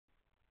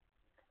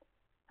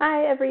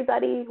Hi,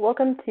 everybody.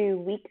 Welcome to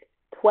week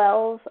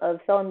 12 of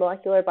Cell and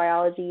Molecular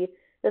Biology.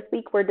 This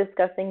week we're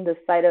discussing the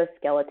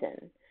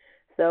cytoskeleton.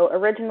 So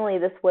originally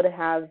this would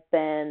have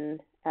been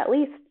at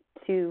least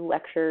 2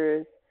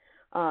 lectures.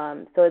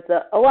 So it's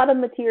a lot of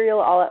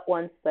material all at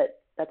once,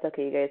 but that's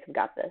okay. You guys have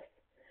got this.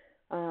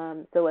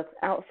 So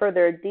without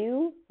further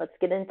ado, let's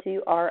get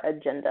into our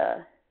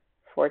agenda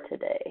for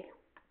today.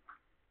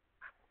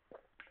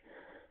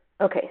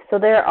 Okay, so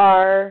there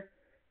are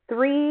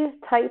 3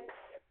 types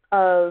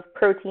of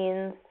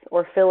proteins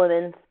or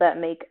filaments that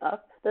make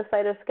up the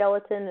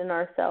cytoskeleton in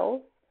our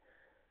cells.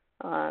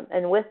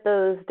 And with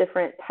those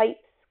different types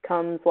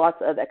comes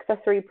lots of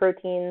accessory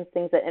proteins,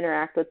 things that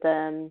interact with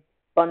them,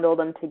 bundle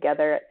them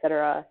together,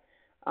 etc.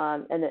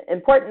 And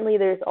importantly,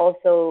 there's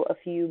also a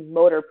few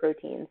motor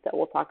proteins that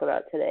we'll talk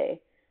about today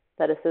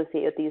that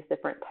associate with these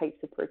different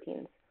types of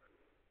proteins.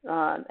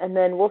 And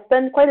then we'll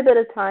spend quite a bit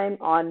of time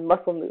on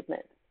muscle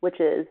movement, which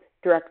is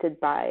directed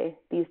by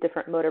these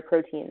different motor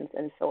proteins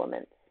and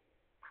filaments.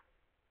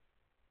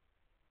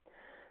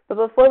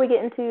 But before we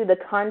get into the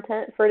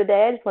content for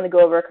today, I just want to go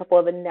over a couple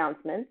of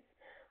announcements.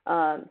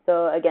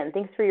 So again,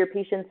 thanks for your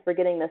patience for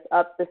getting this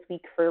up. This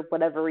week, for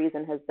whatever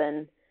reason, has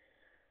been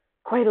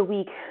quite a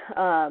week.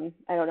 I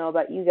don't know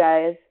about you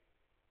guys.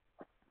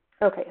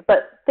 Okay,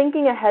 but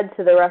thinking ahead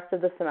to the rest of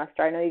the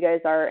semester, I know you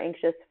guys are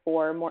anxious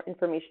for more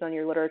information on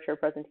your literature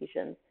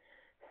presentations.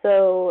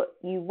 So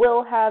you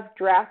will have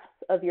drafts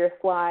of your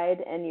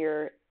slide and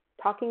your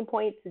talking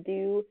points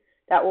due.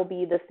 That will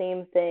be the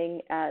same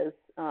thing as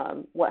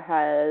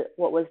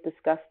what was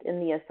discussed in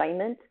the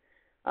assignment,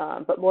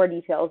 but more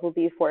details will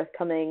be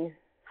forthcoming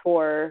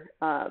for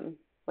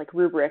like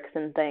rubrics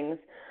and things.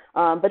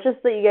 But just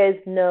so you guys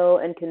know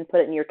and can put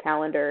it in your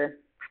calendar,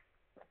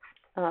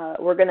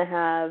 we're going to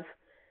have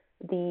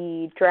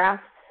the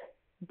drafts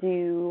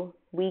due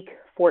week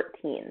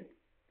 14.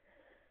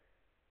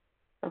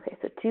 Okay,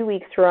 so 2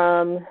 weeks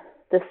from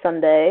this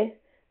Sunday.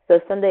 So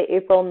Sunday,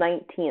 April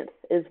 19th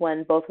is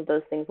when both of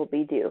those things will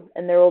be due.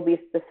 And there will be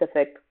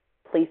specific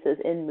places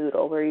in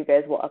Moodle where you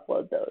guys will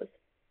upload those.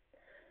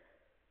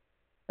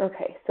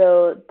 Okay,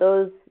 so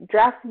those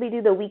drafts will be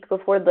due the week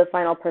before the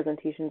final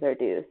presentations are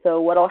due. So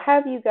what I'll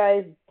have you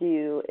guys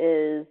do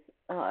is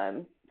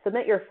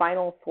submit your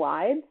final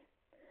slides.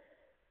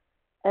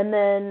 And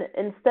then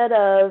instead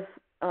of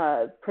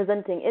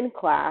presenting in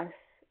class,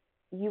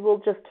 you will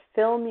just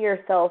film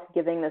yourself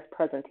giving this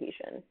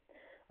presentation.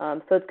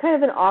 So it's kind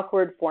of an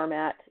awkward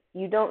format.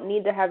 You don't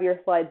need to have your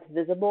slides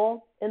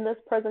visible in this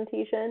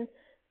presentation,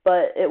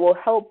 but it will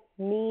help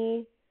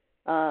me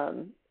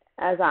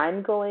as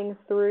I'm going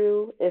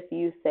through if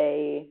you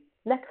say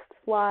next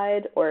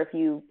slide, or if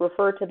you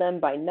refer to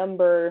them by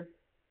number,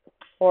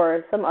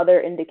 or some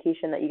other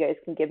indication that you guys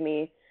can give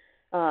me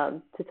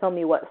to tell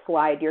me what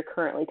slide you're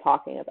currently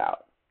talking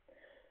about.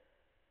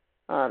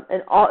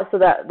 So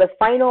that the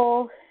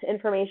final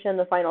information,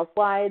 the final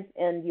slides,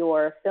 and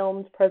your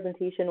filmed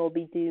presentation will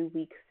be due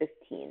week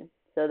 15.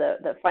 So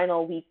the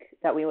final week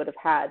that we would have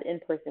had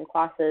in-person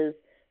classes,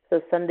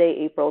 so Sunday,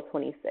 April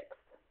 26th.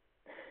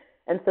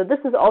 And so this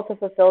is also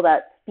fulfill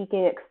that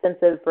speaking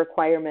extensive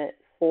requirement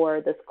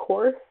for this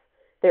course.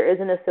 There is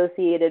an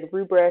associated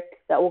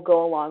rubric that will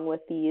go along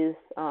with these,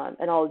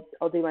 and I'll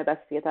do my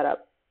best to get that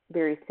up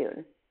very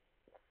soon.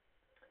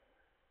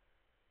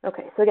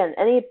 Okay, so again,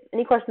 any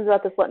questions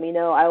about this, let me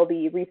know. I will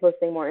be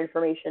reposting more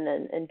information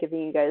and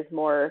giving you guys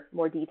more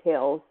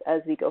details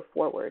as we go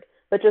forward.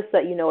 But just so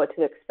that you know what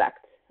to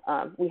expect,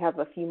 we have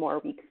a few more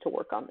weeks to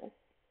work on this.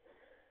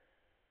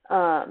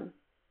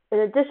 In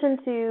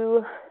addition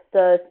to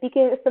the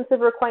speaking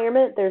extensive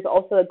requirement, there's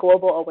also a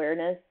global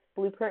awareness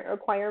blueprint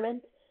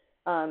requirement.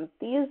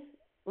 These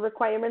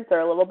requirements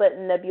are a little bit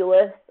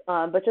nebulous,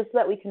 but just so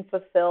that we can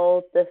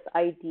fulfill this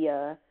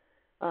idea,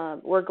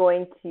 we're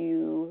going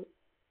to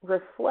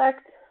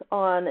reflect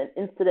on an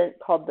incident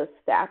called the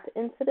STAP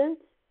incident.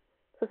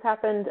 This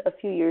happened a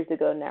few years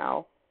ago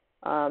now,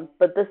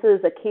 but this is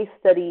a case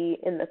study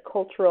in the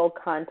cultural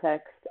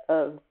context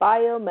of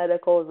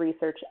biomedical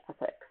research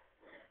ethics.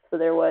 So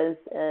there was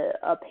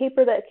a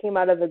paper that came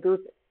out of a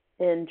group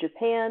in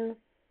Japan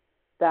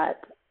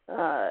that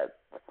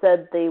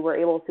said they were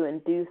able to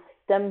induce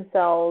stem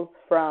cells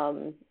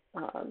from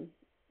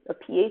a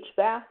pH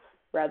bath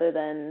rather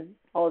than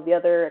all of the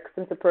other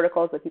extensive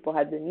protocols that people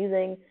had been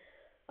using.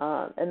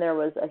 And there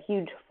was a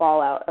huge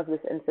fallout of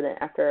this incident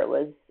after it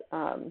was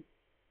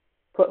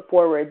put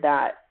forward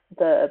that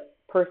the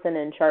person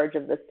in charge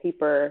of this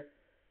paper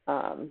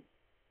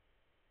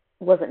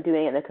wasn't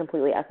doing it in a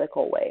completely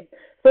ethical way.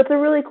 So it's a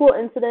really cool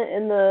incident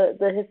in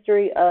the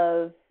history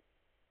of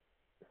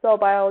cell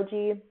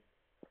biology,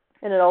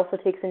 and it also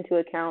takes into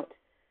account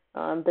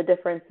the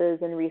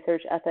differences in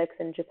research ethics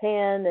in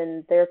Japan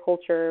and their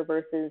culture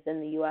versus in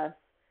the US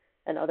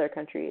and other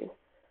countries.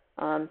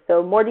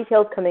 So more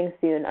details coming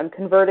soon. I'm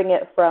converting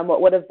it from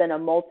what would have been a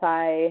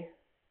multi-day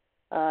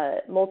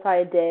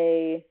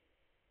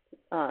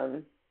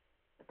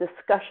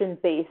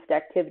discussion-based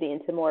activity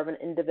into more of an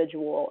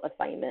individual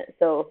assignment.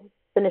 So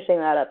finishing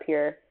that up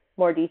here,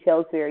 more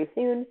details very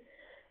soon.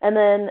 And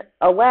then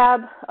a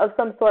lab of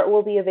some sort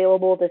will be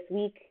available this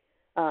week.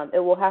 It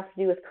will have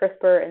to do with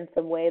CRISPR in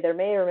some way. There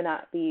may or may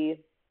not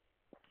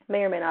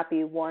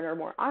be one or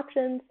more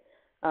options.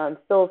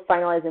 Still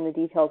finalizing the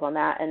details on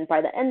that. And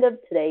by the end of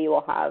today, you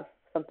will have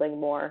something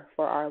more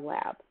for our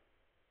lab.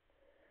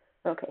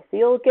 Okay, so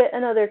you'll get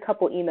another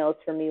couple emails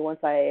from me once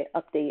I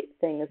update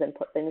things and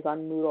put things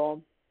on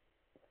Moodle.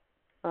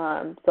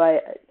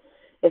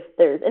 If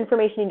there's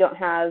information you don't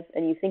have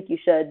and you think you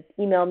should,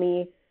 email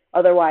me.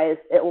 Otherwise,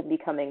 it will be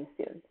coming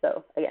soon.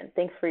 So again,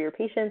 thanks for your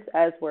patience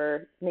as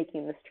we're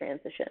making this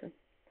transition.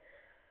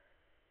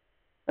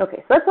 Okay,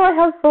 so that's all I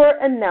have for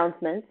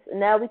announcements.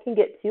 Now we can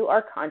get to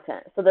our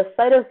content. So the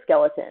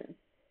cytoskeleton.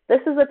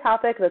 This is a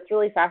topic that's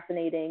really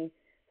fascinating.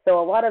 So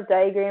a lot of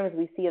diagrams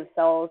we see of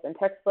cells and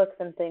textbooks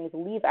and things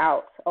leave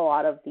out a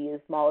lot of these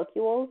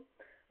molecules,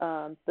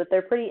 but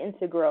they're pretty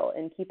integral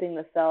in keeping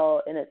the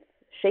cell in its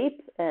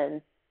shape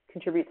and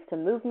contributes to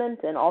movement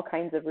and all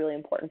kinds of really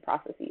important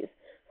processes.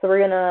 So we're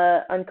going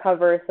to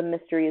uncover some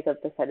mysteries of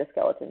the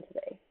cytoskeleton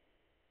today.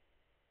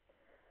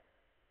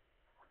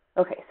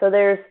 Okay, so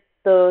there's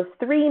those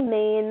three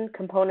main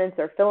components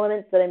or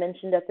filaments that I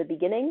mentioned at the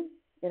beginning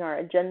in our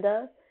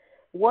agenda.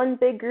 One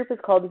big group is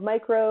called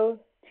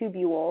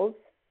microtubules,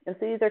 and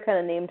so these are kind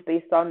of named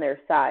based on their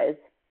size.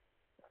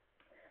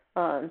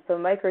 So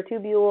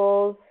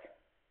microtubules,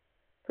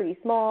 pretty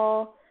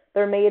small.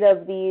 They're made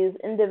of these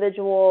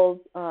individual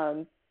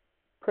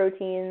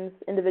proteins,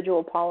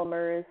 individual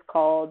polymers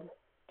called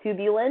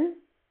tubulin,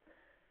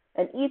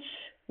 and each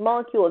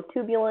molecule of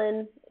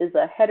tubulin is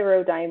a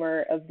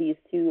heterodimer of these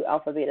two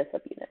alpha-beta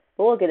subunits.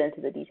 So we'll get into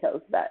the details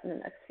of that in the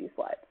next few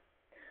slides.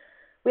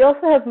 We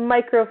also have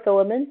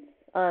microfilaments.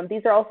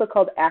 These are also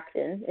called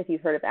actin, if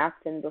you've heard of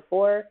actin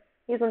before.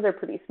 These ones are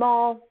pretty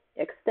small,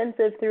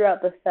 extensive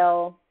throughout the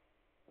cell,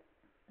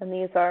 and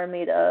these are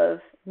made of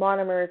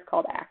monomers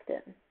called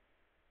actin.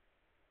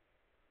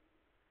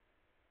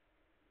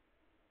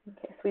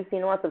 Okay, so we've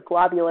seen lots of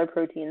globular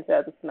proteins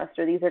throughout the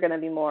semester. These are going to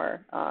be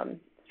more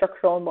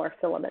structural and more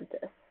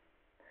filamentous.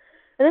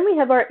 And then we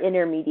have our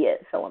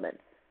intermediate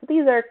filaments. So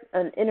these are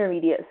an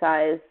intermediate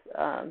size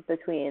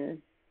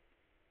between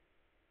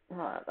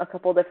a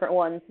couple different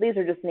ones. These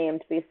are just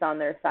named based on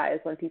their size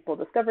when people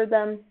discovered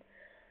them.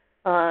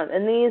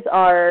 And these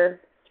are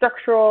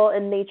structural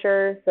in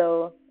nature,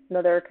 so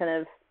another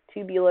kind of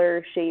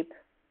tubular shape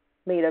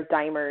made of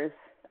dimers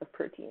of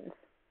proteins.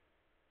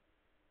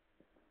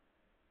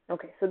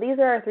 Okay, so these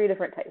are our three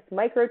different types: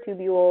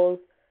 microtubules,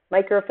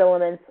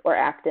 microfilaments or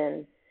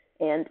actin,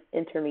 and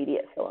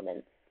intermediate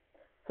filaments.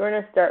 So we're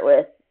going to start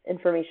with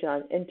information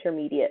on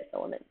intermediate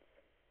filaments.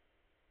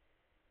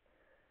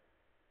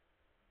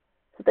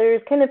 So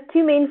there's kind of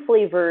two main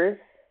flavors.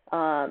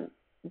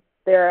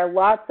 There are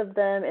lots of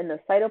them in the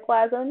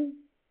cytoplasm,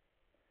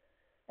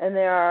 and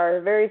there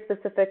are very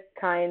specific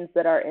kinds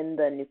that are in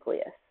the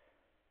nucleus.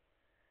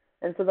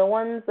 And so the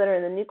ones that are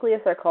in the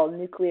nucleus are called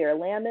nuclear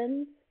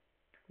lamins.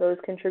 Those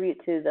contribute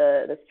to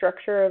the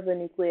structure of the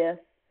nucleus.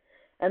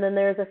 And then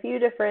there's a few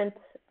different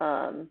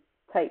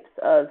types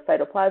of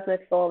cytoplasmic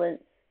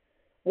filaments.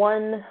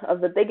 One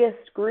of the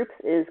biggest groups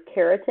is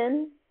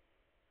keratin.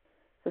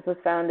 This is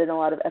found in a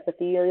lot of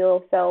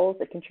epithelial cells.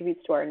 It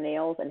contributes to our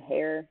nails and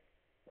hair.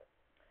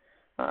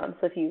 So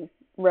if you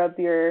rub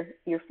your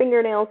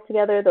fingernails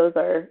together, those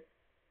are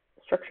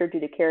structured due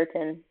to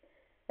keratin,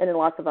 and then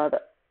lots of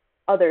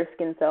other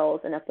skin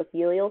cells and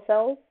epithelial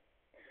cells.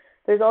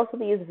 There's also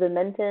these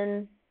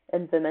vimentin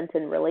and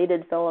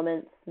vimentin-related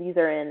filaments. These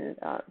are in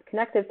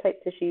connective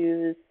type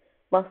tissues,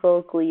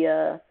 muscle,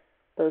 glia,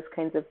 those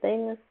kinds of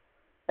things.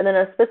 And then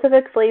a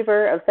specific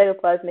flavor of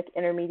cytoplasmic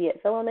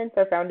intermediate filaments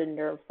are found in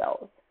nerve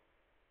cells.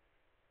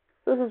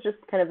 So this is just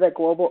kind of the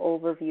global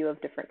overview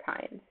of different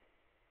kinds.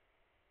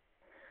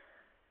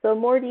 So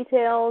more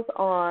details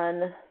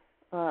on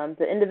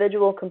the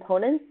individual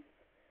components.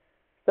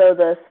 So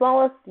the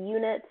smallest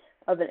unit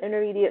of an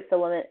intermediate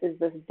filament is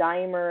this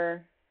dimer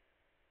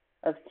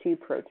of two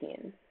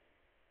proteins.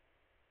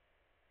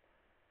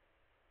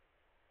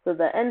 So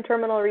the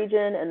N-terminal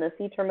region and the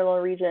C-terminal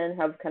region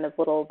have kind of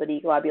little bitty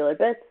globular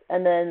bits,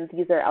 and then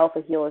these are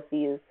alpha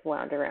helices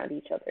wound around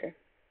each other.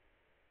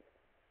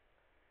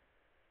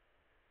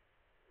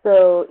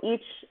 So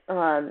each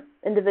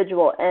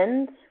individual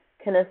end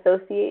can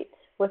associate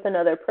with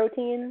another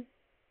protein,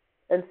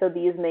 and so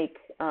these make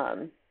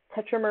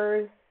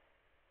tetramers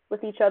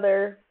with each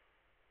other,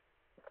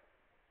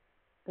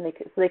 and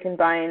so they can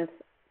bind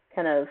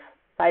kind of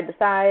side to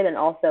side and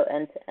also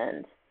end to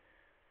end.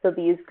 So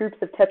these groups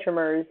of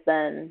tetramers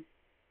then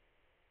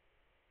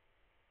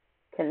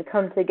can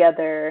come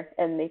together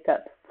and make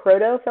up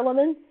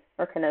protofilaments,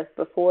 or kind of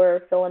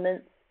before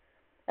filaments.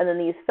 And then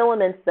these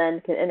filaments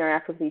then can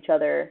interact with each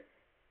other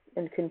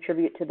and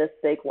contribute to this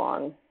big,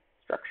 long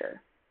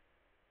structure.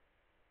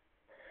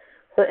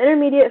 So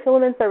intermediate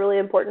filaments are really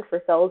important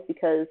for cells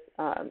because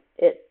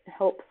it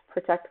helps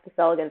protect the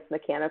cell against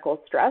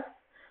mechanical stress.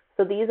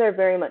 So these are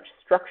very much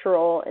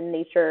structural in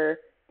nature.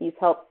 These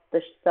help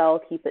the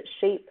cell keep its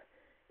shape.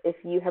 if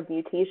you have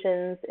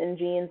mutations in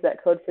genes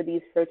that code for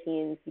these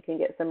proteins, you can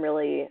get some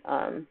really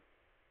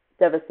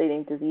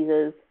devastating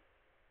diseases,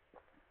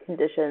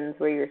 conditions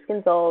where your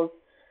skin cells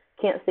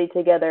can't stay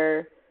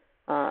together.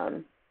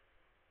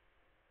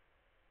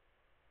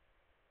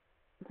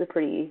 It's a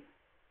pretty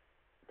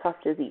tough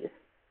disease.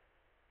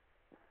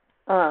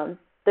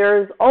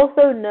 There's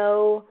also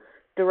no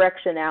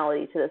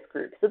directionality to this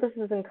group. So this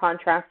is in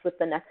contrast with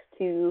the next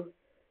two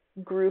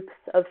groups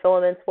of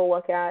filaments we'll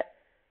look at.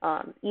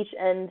 Each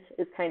end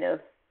is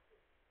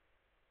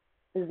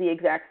the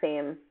exact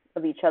same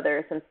of each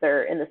other since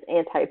they're in this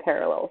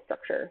anti-parallel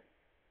structure.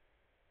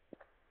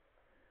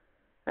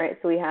 All right,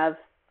 so we have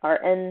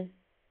our N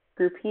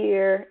group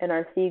here and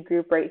our C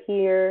group right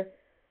here.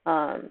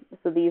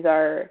 So these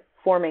are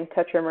forming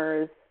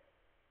tetramers,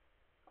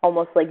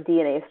 almost like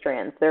DNA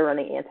strands. They're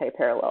running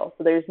anti-parallel.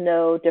 So there's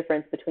no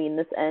difference between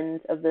this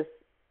end of this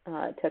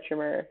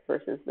tetramer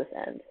versus this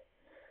end.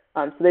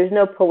 So there's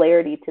no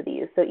polarity to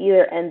these. So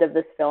either end of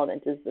this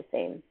filament is the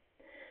same.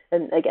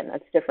 And again,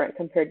 that's different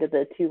compared to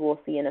the two we'll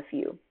see in a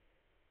few.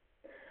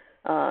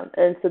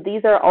 And so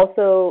these are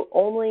also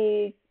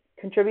only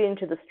contributing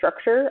to the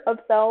structure of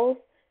cells.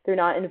 They're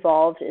not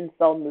involved in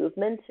cell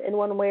movement in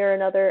one way or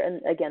another.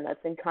 And again,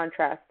 that's in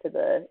contrast to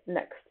the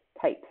next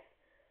types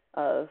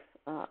of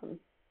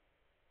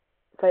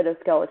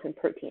cytoskeleton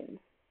proteins.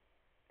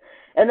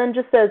 And then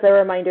just as a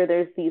reminder,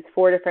 there's these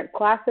 4 different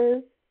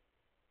classes.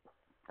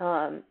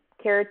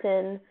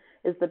 Keratin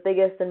is the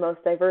biggest and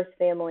most diverse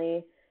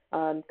family,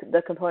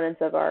 the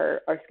components of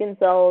our skin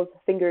cells,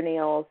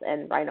 fingernails,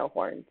 and rhino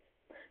horns.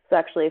 So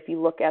actually, if you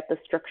look at the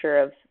structure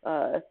of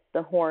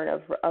the horn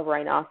of a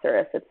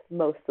rhinoceros, it's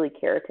mostly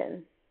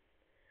keratin.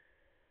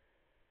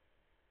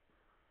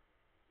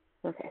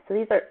 Okay, so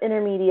these are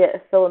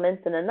intermediate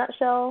filaments in a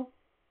nutshell.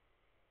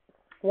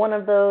 One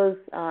of those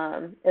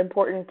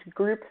important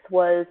groups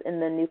was in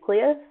the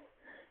nucleus.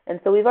 And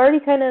so we've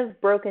already kind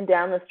of broken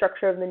down the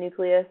structure of the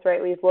nucleus,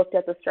 right? We've looked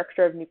at the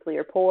structure of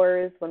nuclear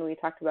pores when we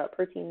talked about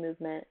protein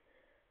movement.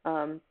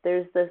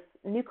 There's this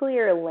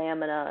nuclear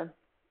lamina.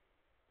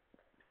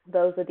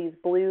 Those are these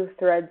blue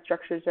thread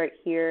structures right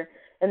here.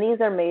 And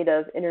these are made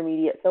of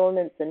intermediate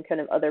filaments and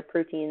kind of other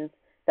proteins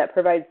that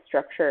provide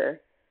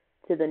structure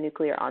to the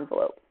nuclear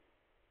envelope.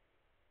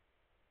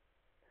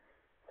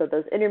 So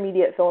those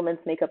intermediate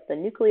filaments make up the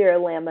nuclear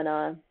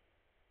lamina,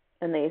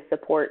 and they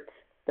support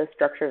the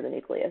structure of the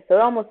nucleus. So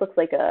it almost looks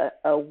like a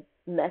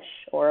mesh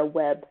or a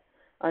web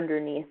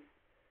underneath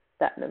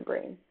that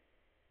membrane.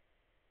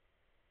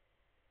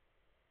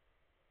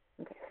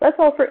 Okay, so that's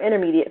all for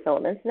intermediate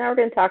filaments. Now we're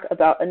going to talk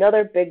about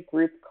another big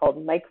group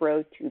called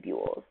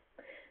microtubules.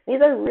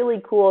 These are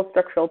really cool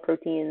structural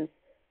proteins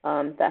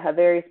that have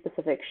very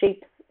specific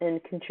shapes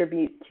and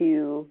contribute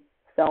to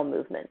cell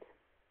movement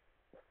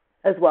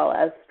as well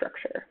as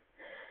structure.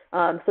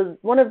 So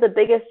one of the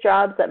biggest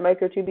jobs that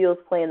microtubules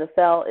play in the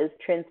cell is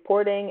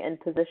transporting and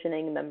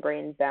positioning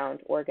membrane-bound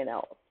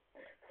organelles.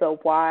 So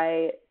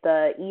why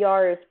the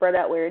ER is spread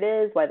out where it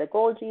is, why the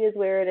Golgi is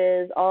where it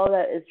is, all of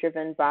that is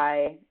driven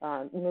by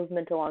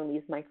movement along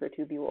these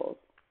microtubules.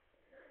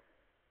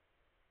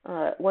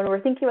 When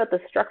we're thinking about the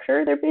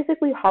structure, they're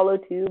basically hollow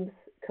tubes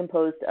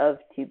composed of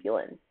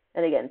tubulin.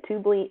 And again,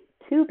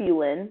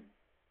 tubulin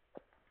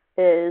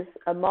is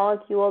a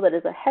molecule that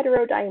is a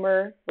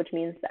heterodimer, which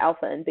means the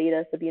alpha and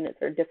beta subunits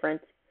are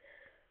different.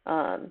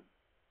 A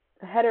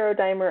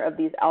heterodimer of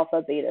these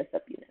alpha-beta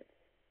subunits.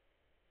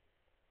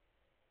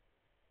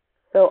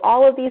 So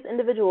all of these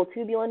individual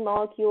tubulin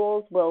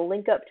molecules will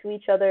link up to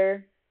each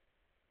other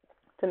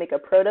to make a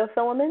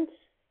protofilament.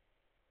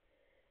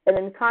 And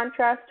in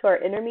contrast to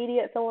our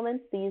intermediate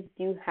filaments, these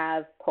do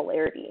have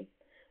polarity.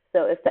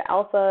 So if the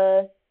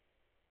alpha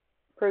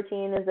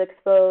protein is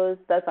exposed,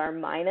 that's our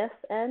minus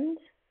end.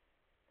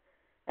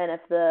 And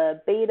if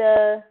the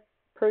beta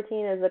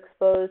protein is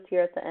exposed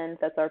here at the end,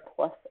 that's our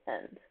plus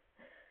end.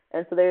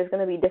 And so there's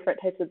going to be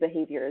different types of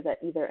behaviors at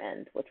either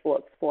end, which we'll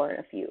explore in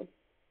a few.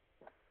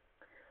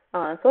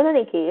 So in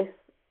any case,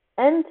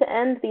 end to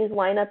end, these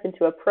line up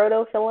into a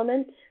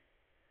protofilament.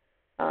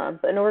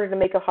 But in order to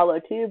make a hollow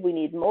tube, we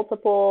need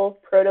multiple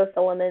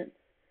protofilaments.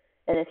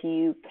 And if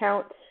you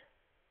count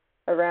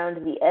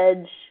around the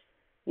edge,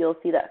 you'll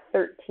see that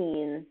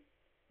 13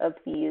 of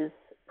these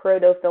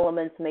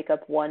protofilaments make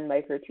up one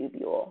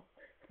microtubule. So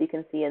you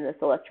can see in this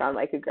electron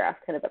micrograph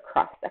kind of a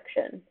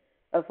cross-section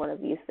of one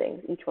of these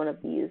things. Each one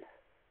of these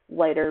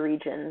lighter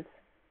regions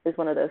is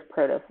one of those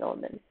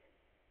protofilaments.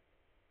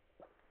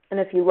 And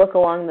if you look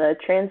along the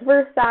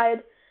transverse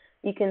side,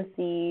 you can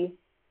see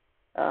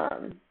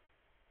the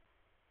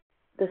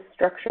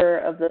structure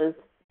of those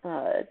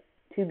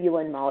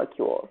tubulin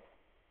molecules.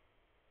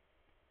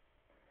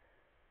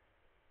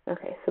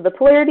 Okay, so the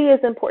polarity is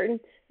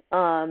important,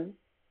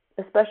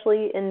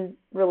 especially in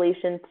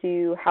relation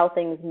to how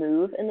things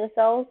move in the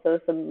cell. So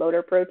some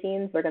motor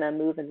proteins are going to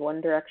move in one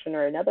direction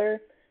or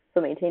another.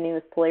 So maintaining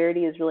this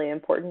polarity is really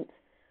important.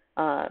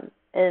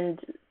 And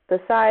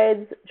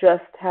besides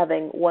just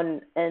having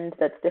one end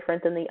that's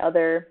different than the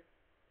other,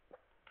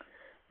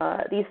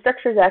 these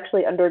structures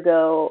actually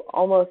undergo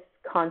almost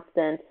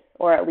constant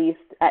or at least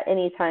at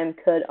any time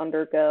could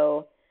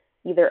undergo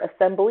either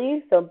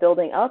assembly, so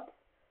building up,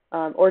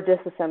 or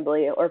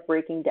disassembly or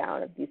breaking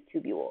down of these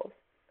tubules.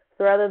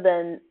 So rather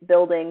than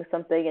building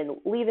something and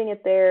leaving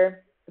it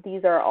there,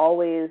 these are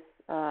always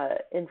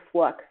in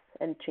flux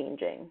and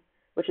changing,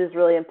 which is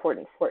really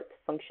important for it to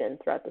function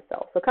throughout the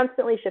cell. So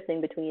constantly shifting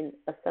between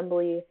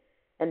assembly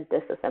and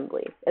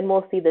disassembly. And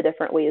we'll see the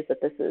different ways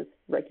that this is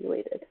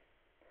regulated.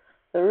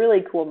 So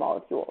really cool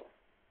molecules.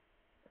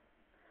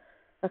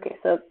 Okay,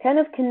 so kind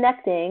of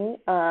connecting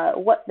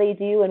what they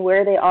do and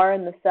where they are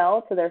in the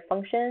cell to their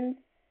functions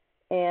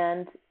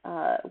and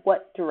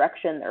what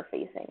direction they're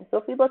facing. So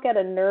if we look at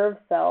a nerve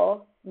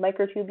cell,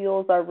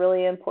 microtubules are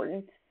really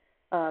important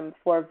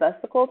for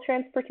vesicle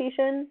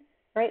transportation,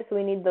 right? So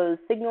we need those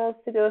signals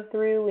to go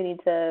through. We need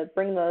to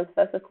bring those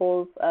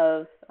vesicles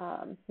of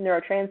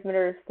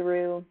neurotransmitters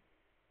through.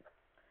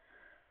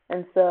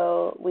 And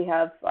so we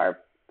have our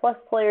plus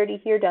polarity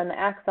here down the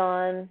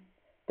axon.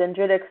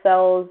 Dendritic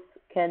cells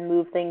can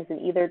move things in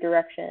either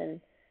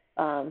direction,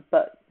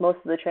 but most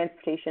of the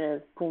transportation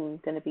is going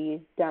to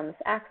be down this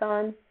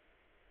axon.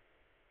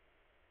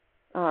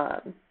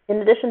 In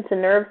addition to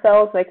nerve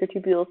cells,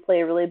 microtubules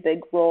play a really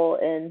big role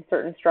in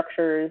certain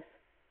structures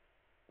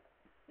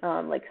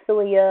like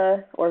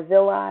cilia or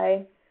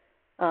villi.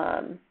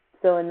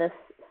 So in this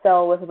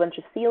cell with a bunch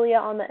of cilia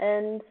on the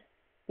end,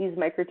 these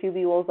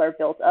microtubules are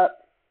built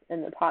up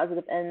and the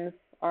positive ends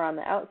are on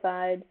the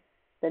outside.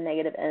 The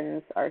negative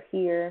ends are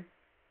here.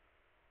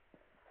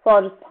 So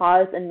I'll just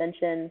pause and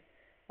mention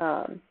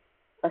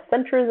a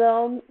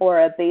centrosome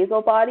or a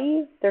basal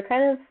body. They're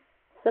kind of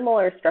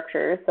similar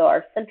structures. So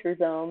our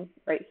centrosome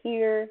right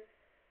here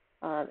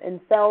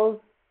in cells,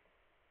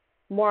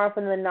 more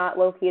often than not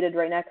located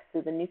right next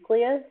to the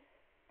nucleus.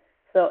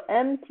 So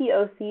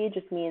MTOC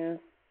just means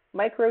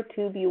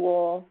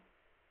microtubule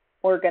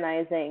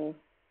organizing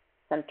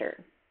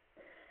center.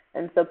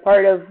 And so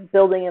part of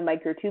building a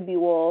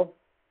microtubule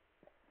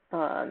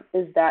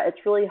is that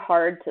it's really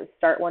hard to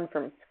start one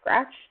from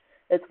scratch.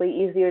 It's way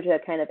easier to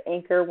kind of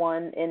anchor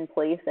one in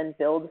place and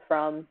build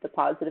from the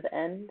positive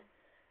end.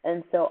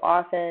 And so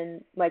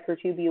often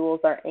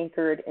microtubules are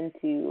anchored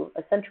into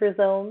a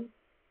centrosome,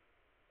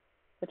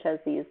 which has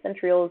these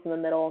centrioles in the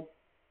middle.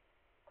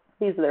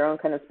 These are their own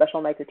kind of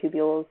special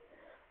microtubules.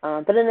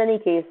 But in any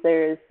case,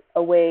 there's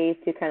a way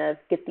to kind of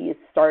get these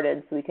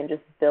started so we can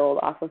just build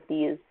off of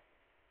these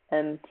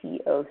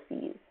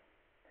MTOCs.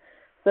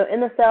 So in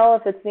the cell,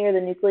 if it's near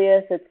the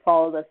nucleus, it's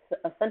called a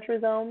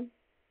centrosome.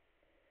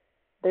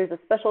 There's a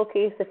special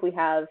case if we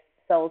have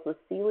cells with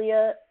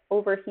cilia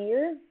over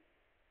here.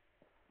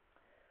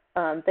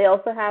 They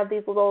also have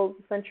these little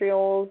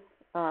centrioles,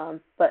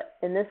 but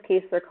in this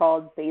case, they're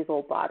called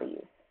basal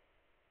bodies.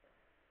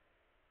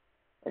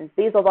 And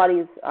basal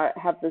bodies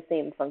have the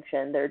same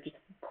function. They're just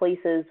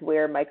places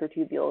where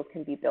microtubules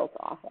can be built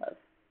off of.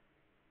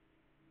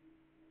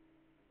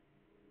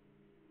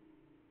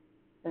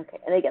 Okay,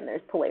 and again,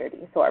 there's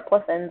polarity. So our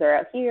plus ends are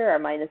out here, our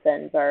minus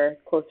ends are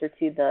closer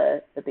to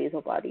the basal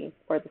body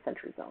or the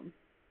centrosome.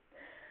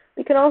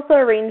 We can also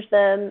arrange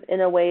them in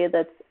a way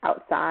that's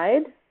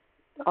outside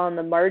on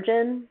the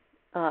margin,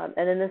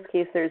 and in this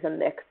case, there's a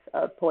mix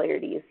of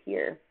polarities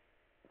here.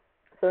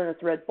 So in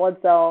this red blood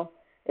cell,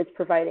 it's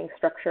providing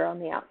structure on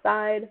the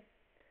outside.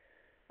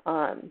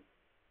 And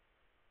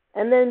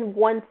then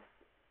once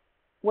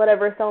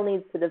whatever cell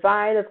needs to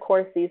divide, of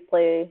course, these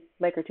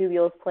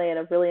microtubules play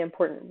a really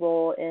important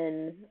role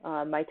in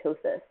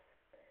mitosis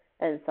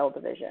and cell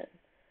division.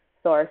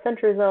 So our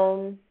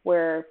centrosome,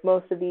 where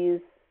most of these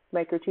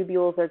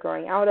microtubules are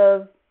growing out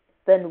of,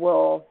 then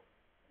will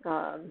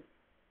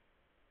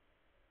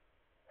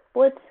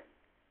split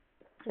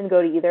and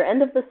go to either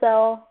end of the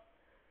cell.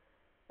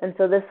 And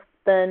so this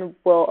then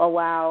will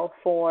allow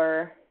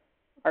for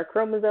our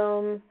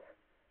chromosomes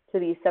to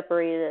be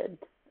separated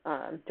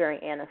during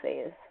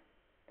anaphase.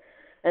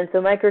 And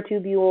so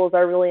microtubules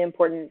are really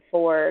important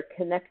for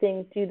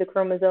connecting to the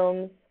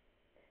chromosomes,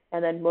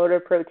 and then motor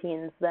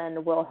proteins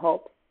then will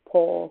help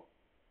pull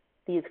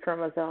these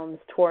chromosomes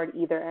toward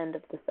either end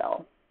of the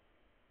cell.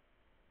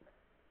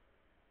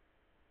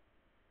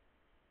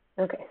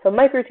 Okay, so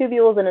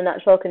microtubules in a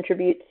nutshell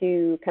contribute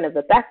to kind of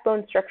the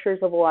backbone structures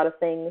of a lot of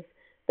things.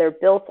 They're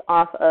built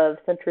off of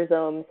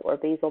centrosomes or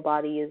basal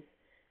bodies,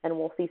 and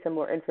we'll see some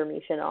more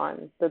information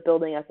on the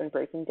building up and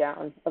breaking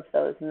down of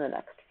those in the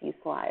next few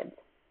slides.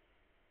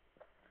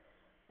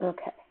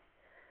 Okay.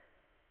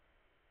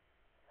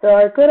 So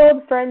our good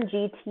old friend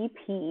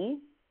GTP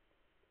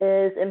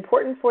is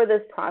important for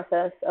this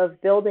process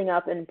of building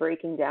up and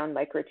breaking down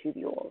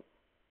microtubules.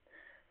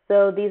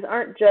 So these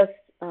aren't just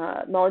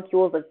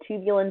molecules of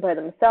tubulin by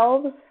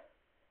themselves.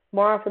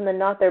 More often than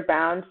not, they're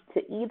bound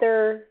to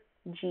either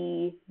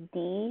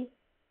GDP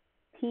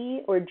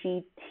or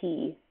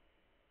GTP.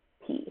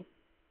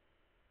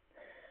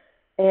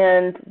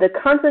 And the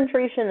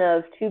concentration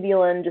of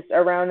tubulin just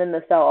around in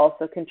the cell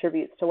also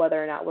contributes to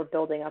whether or not we're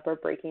building up or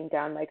breaking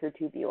down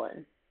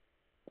microtubulin.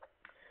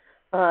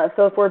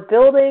 So if we're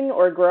building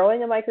or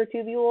growing a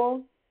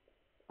microtubule,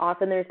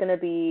 often there's going to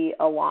be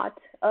a lot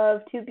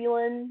of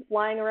tubulin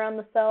lying around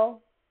the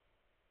cell.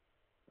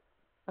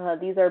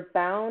 These are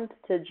bound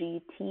to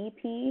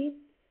GTP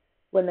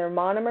when they're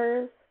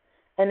monomers.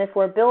 And if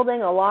we're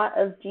building a lot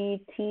of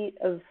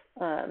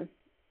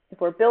if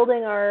we're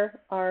building our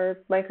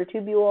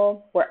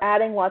microtubule, we're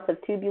adding lots of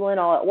tubulin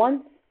all at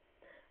once.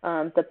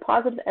 The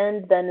positive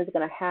end then is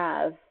going to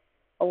have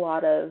a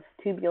lot of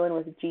tubulin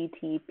with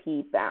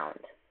GTP bound.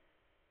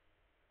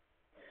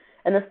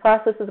 And this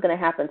process is going to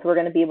happen. So we're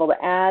going to be able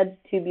to add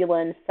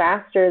tubulin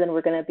faster than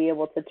we're going to be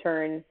able to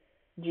turn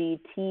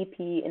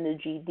GTP into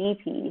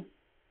GDP.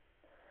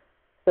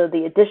 So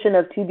the addition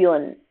of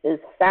tubulin is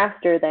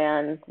faster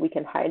than we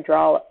can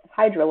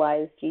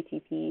hydrolyze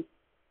GTP.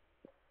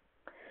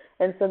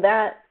 And so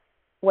that,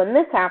 when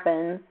this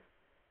happens,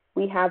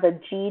 we have a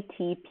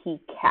GTP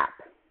cap.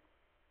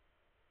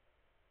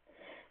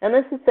 And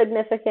this is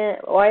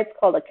significant. Why it's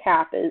called a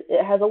cap is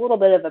it has a little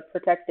bit of a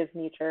protective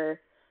nature.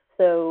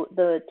 So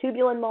the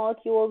tubulin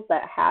molecules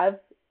that have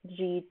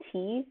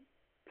GTP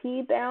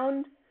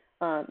bound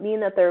mean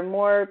that they're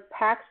more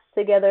packed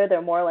together,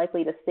 they're more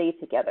likely to stay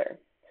together.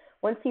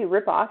 Once you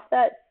rip off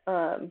that,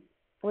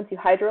 once you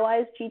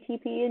hydrolyze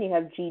GTP and you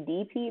have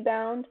GDP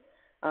bound,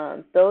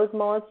 those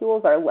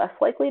molecules are less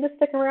likely to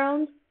stick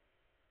around,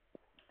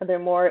 and they're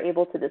more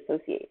able to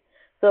dissociate.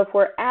 So if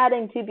we're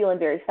adding tubulin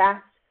very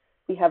fast,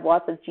 we have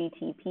lots of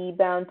GTP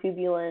bound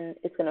tubulin,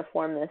 it's going to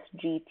form this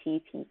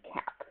GTP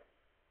cap.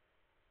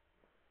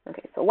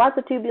 Okay, so lots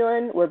of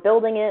tubulin, we're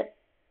building it,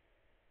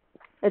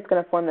 it's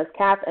going to form this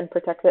cap and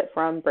protect it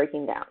from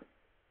breaking down.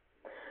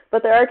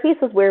 But there are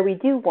cases where we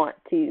do want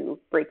to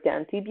break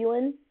down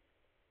tubulin.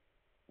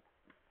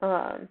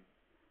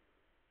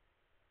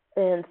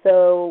 And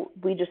so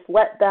we just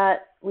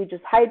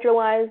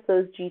hydrolyze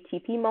those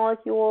GTP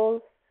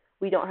molecules.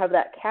 We don't have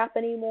that cap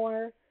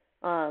anymore.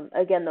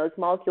 Again, those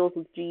molecules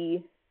with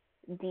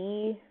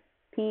GDP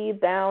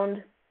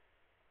bound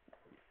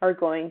are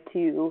going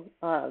to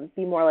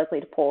be more likely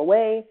to pull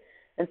away.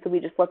 And so we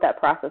just let that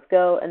process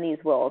go, and these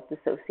will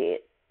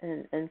dissociate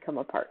and come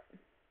apart.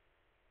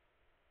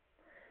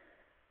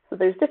 So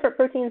there's different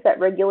proteins that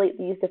regulate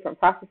these different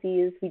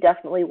processes. We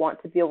definitely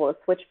want to be able to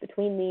switch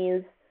between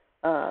these.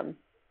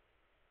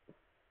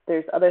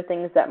 There's other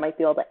things that might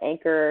be able to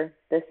anchor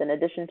this in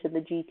addition to the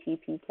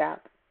GTP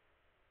cap.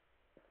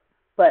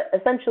 But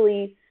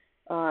essentially,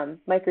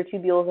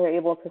 microtubules are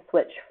able to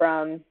switch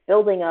from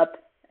building up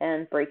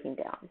and breaking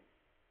down.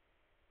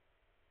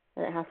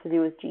 And it has to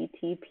do with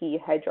GTP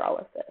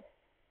hydrolysis.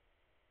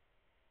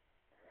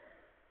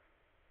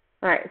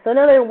 All right, so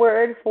another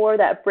word for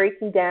that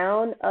breaking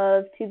down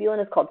of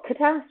tubulin is called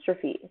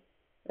catastrophe,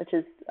 which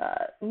is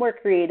more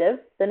creative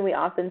than we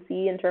often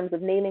see in terms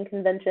of naming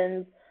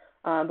conventions.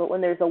 But when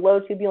there's a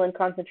low tubulin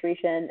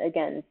concentration,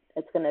 again,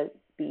 it's going to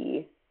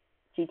be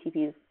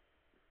GTPs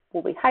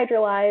will be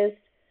hydrolyzed.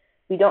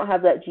 We don't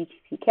have that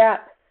GTP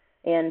cap,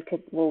 and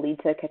will lead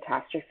to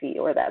catastrophe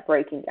or that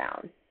breaking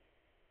down.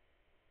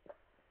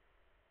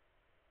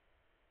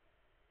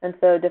 And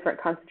so different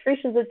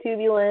concentrations of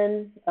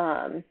tubulin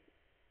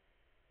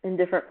in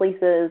different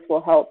places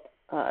will help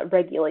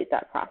regulate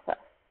that process.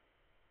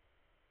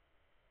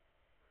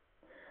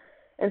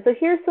 And so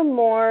here's some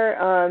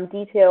more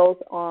details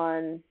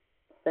on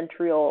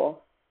centriole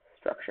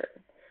structure.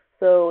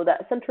 So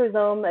that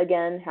centrosome,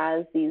 again,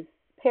 has these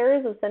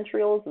pairs of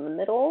centrioles in the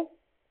middle.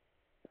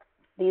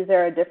 These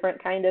are a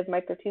different kind of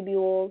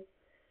microtubules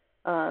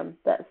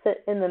that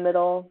sit in the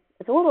middle.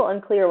 It's a little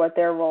unclear what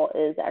their role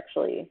is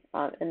actually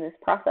in this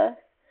process.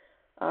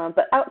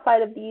 But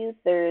outside of these,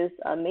 there's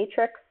a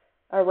matrix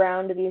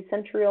around these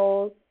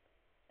centrioles,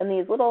 and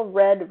these little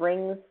red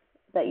rings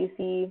that you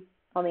see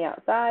on the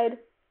outside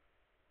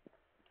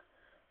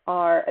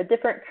are a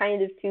different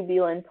kind of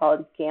tubulin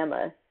called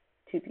gamma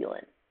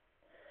tubulin.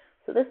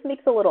 So this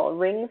makes a little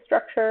ring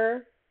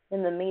structure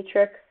in the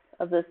matrix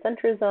of the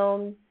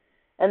centrosome,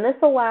 and this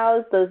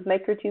allows those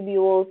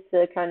microtubules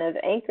to kind of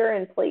anchor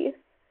in place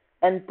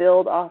and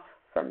build off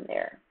from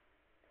there.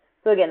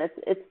 So again,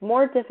 it's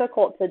more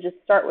difficult to just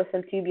start with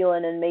some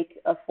tubulin and make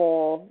a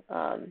full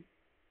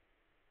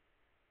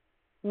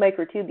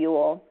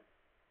microtubule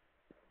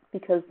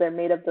because they're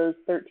made of those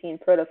 13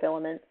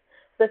 protofilaments.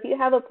 So if you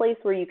have a place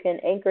where you can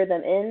anchor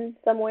them in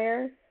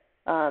somewhere,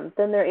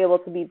 then they're able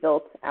to be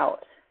built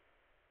out.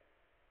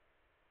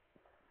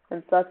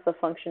 And so that's the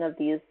function of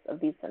these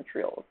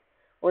centrioles,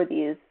 or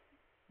these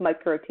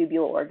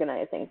microtubule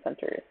organizing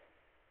centers.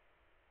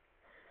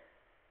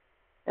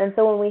 And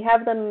so when we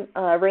have them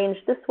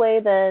arranged this way,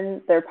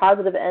 then their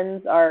positive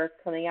ends are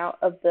coming out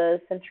of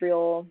the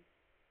centriole,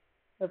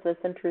 of the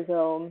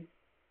centrosome,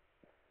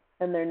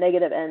 and their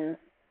negative ends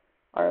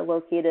are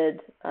located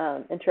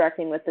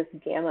interacting with this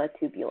gamma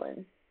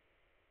tubulin.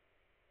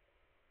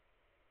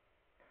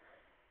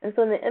 And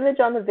so in the image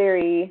on the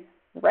very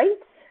right,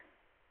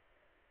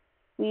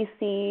 we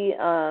see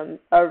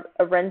a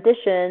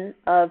rendition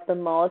of the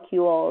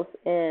molecules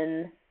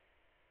in,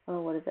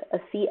 a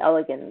C.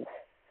 elegans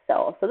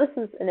cell. So this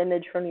is an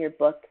image from your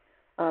book.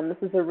 This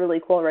is a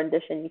really cool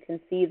rendition. You can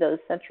see those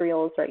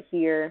centrioles right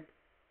here.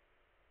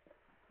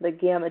 The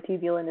gamma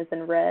tubulin is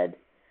in red.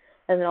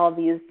 and then all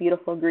these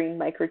beautiful green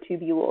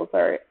microtubules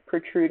are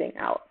protruding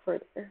out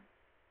further.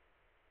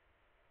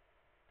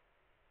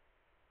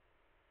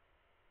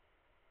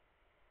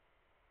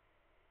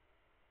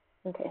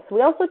 Okay, so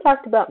we also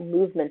talked about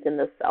movement in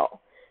the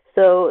cell.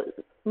 So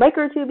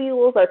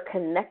microtubules are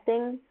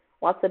connecting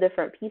lots of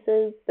different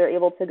pieces. They're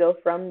able to go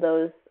from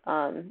those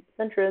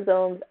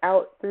centrosomes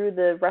out through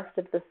the rest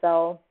of the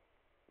cell.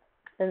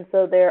 And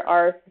so there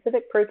are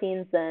specific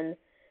proteins then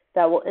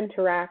that will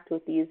interact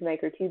with these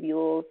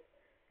microtubules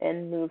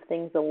and move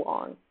things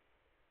along.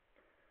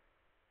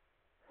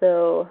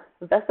 So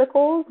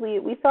vesicles,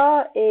 we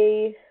saw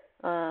a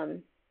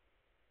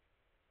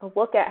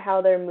look at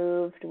how they're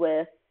moved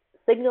with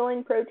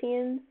signaling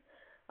proteins.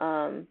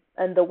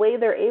 And the way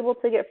they're able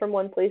to get from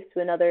one place to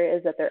another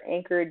is that they're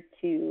anchored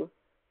to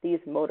these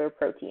motor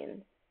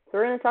proteins. So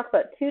we're going to talk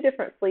about two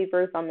different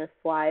flavors on this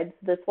slide.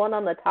 This one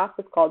on the top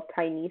is called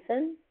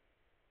kinesin,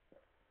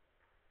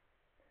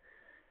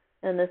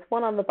 and this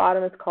one on the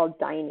bottom is called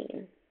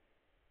dynein.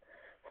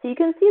 So you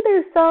can see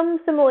there's some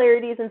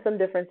similarities and some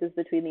differences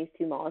between these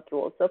two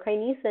molecules. So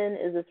kinesin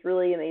is this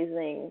really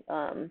amazing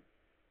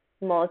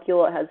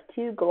molecule. It has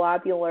two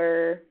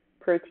globular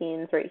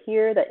proteins right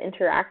here that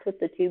interact with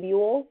the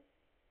tubule.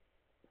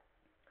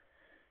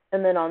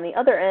 And then on the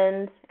other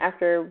end,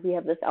 after we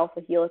have this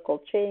alpha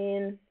helical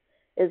chain,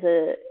 is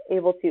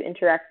able to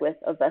interact with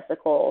a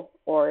vesicle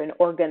or an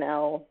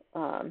organelle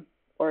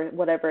or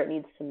whatever it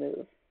needs to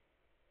move.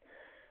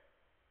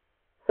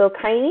 So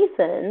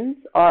kinesins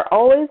are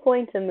always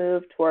going to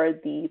move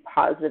toward the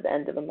positive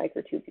end of a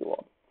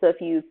microtubule. So if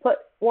you put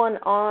one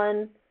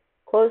on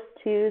close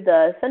to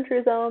the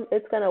centrosome,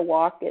 it's going to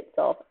walk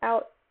itself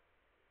out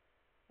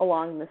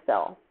along the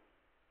cell.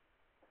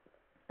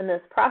 And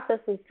this process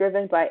is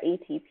driven by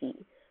ATP.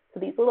 So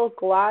these little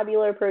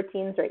globular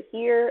proteins right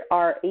here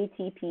are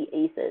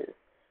ATPases.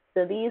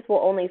 So these will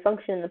only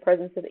function in the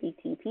presence of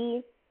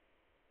ATP,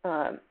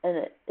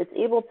 and it's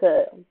able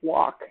to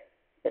walk.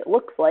 It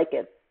looks like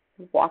it's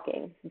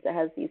walking since it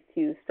has these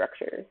two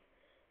structures,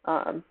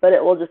 but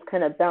it will just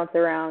kind of bounce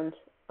around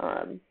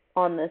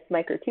on this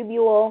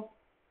microtubule.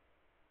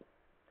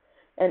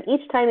 And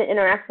each time it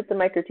interacts with the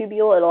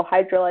microtubule, it'll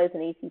hydrolyze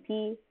an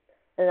ATP,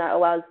 and that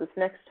allows this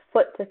next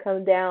foot to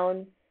come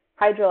down,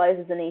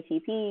 hydrolyzes an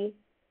ATP,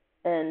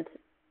 and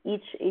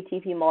each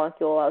ATP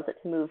molecule allows it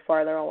to move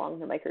farther along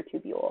the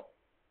microtubule.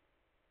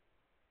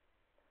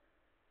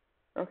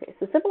 Okay,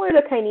 so similar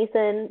to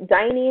kinesin,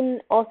 dynein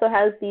also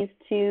has these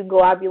two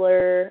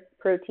globular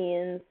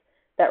proteins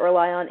that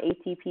rely on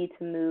ATP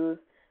to move,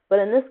 but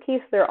in this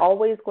case, they're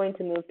always going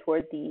to move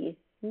toward the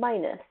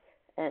minus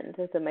end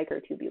of the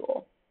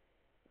microtubule.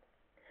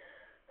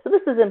 So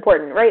this is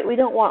important, right? We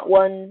don't want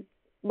one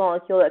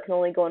molecule that can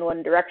only go in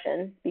one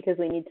direction because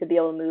we need to be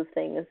able to move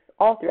things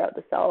all throughout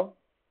the cell.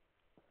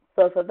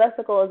 So if a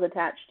vesicle is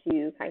attached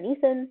to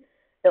kinesin,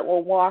 it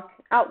will walk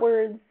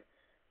outwards.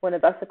 When a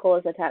vesicle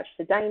is attached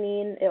to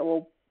dynein, it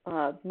will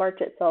march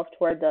itself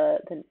toward the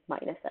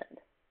minus end.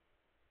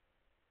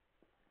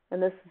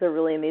 And this is a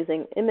really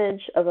amazing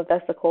image of a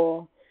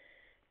vesicle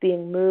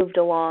being moved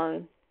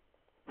along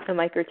a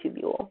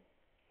microtubule.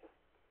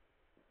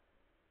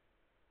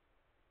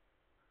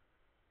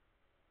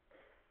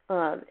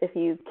 If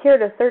you care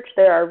to search,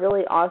 there are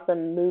really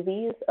awesome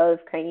movies of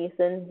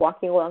kinesin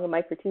walking along a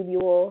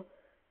microtubule.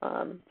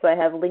 So I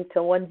have linked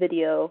to one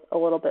video a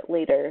little bit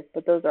later,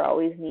 but those are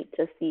always neat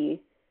to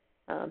see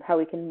how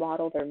we can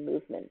model their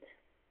movement.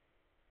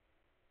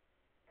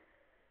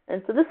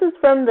 And so this is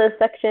from the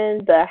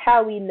section, the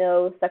How We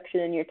Know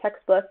section in your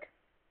textbook.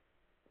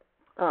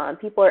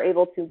 People are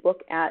able to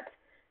look at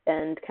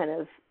and kind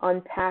of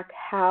unpack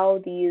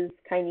how these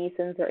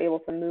kinesins are able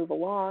to move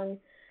along.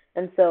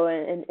 And so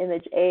in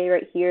image A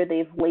right here,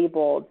 they've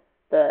labeled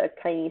the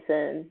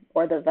kinesin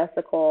or the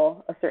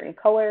vesicle a certain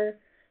color.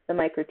 The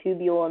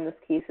microtubule in this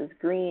case is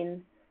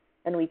green,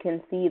 and we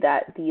can see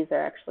that these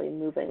are actually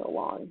moving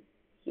along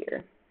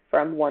here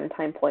from one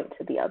time point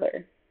to the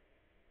other.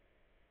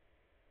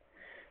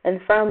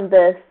 And from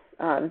this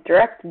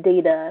direct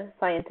data,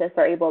 scientists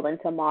are able then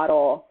to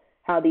model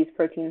how these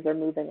proteins are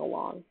moving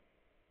along.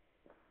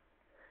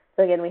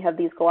 So again, we have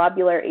these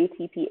globular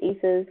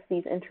ATPases.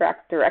 These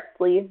interact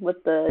directly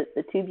with the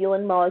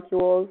tubulin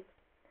molecules.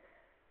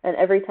 And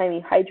every time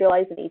you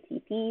hydrolyze an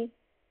ATP,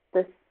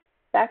 this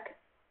speck,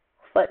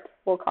 foot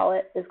we'll call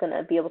it, is going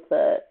to be able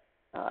to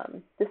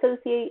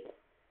dissociate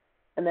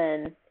and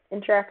then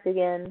interact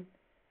again.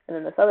 And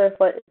then this other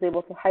foot is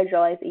able to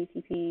hydrolyze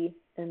ATP,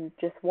 and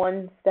just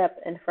one step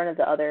in front of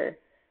the other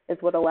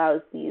is what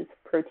allows these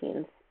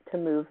proteins to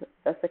move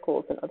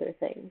vesicles and other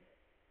things.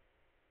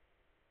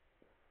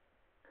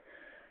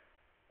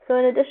 So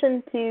in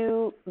addition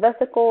to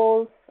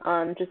vesicles,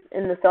 just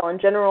in the cell in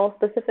general,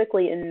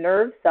 specifically in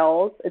nerve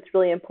cells, it's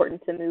really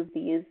important to move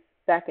these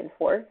back and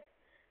forth,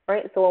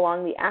 right? So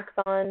along the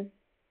axon,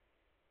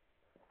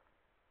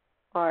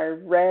 our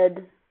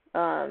red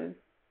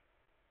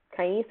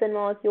kinesin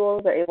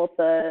molecules are able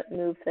to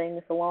move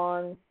things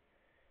along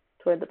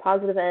toward the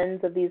positive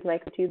ends of these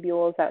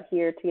microtubules out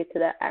here to get to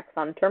that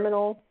axon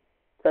terminal.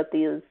 so that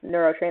these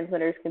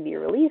neurotransmitters can be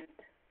released.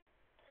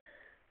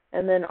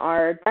 And then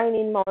our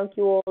dynein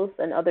molecules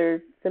and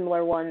other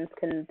similar ones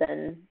can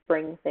then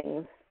bring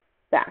things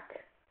back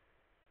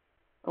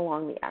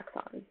along the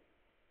axon.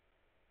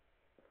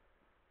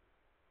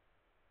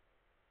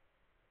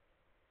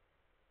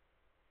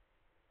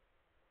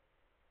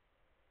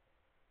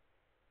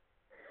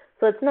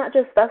 So it's not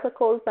just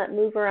vesicles that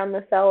move around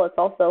the cell, it's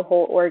also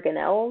whole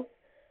organelles.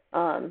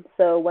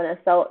 So when a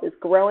cell is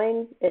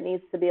growing, it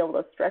needs to be able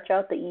to stretch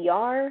out the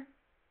ER.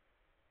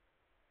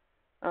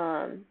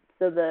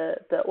 So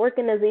the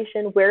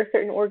organization where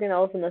certain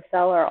organelles in the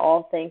cell are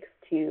all thanks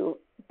to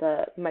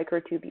the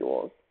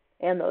microtubules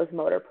and those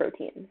motor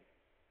proteins.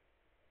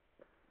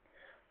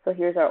 So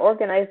here's our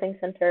organizing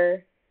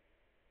center.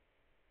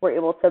 We're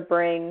able to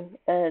bring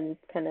and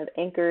kind of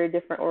anchor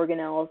different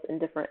organelles in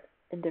different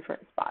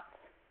spots.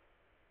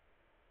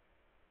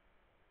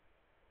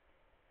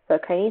 So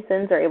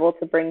kinesins are able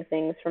to bring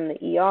things from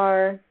the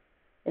ER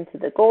into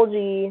the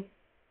Golgi,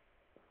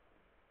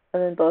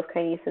 and then both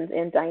kinesins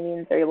and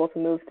dyneins are able to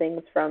move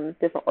things from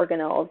different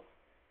organelles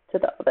to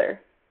the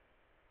other.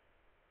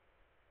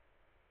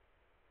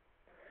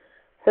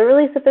 So a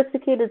really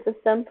sophisticated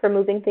system for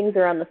moving things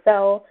around the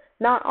cell,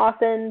 not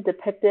often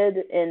depicted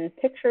in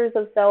pictures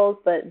of cells,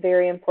 but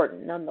very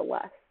important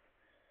nonetheless.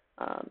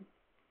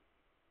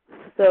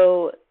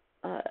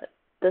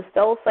 The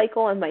cell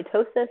cycle and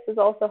mitosis is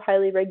also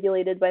highly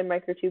regulated by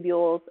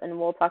microtubules, and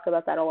we'll talk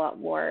about that a lot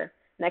more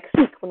next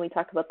week when we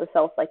talk about the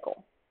cell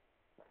cycle.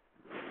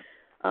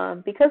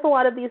 Because a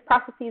lot of these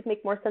processes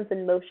make more sense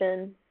in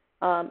motion,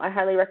 I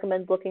highly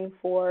recommend looking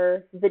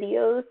for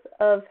videos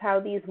of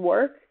how these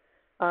work.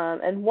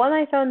 And one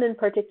I found in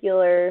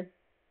particular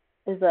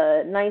is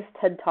a nice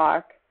TED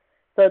Talk.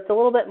 So it's a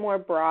little bit more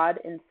broad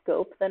in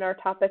scope than our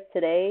topic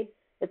today.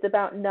 It's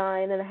about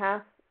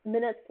 9.5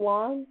 minutes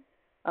long.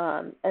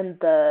 And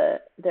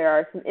there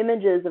are some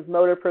images of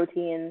motor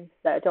proteins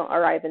that don't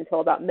arrive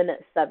until about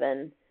minute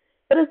 7.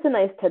 But it's a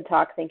nice TED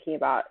Talk thinking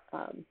about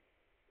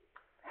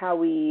how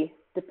we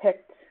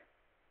depict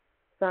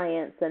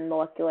science and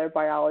molecular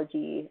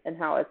biology and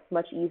how it's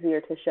much easier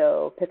to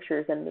show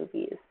pictures in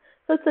movies.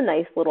 So it's a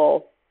nice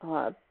little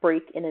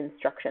break in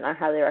instruction. I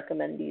highly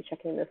recommend you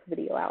checking this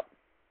video out.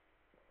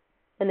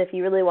 And if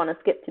you really want to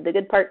skip to the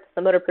good parts,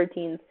 the motor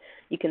proteins,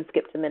 you can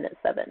skip to minute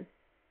 7.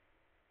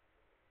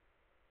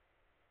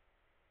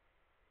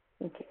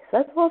 Okay, so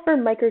that's all for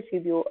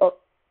microtubule. Oh,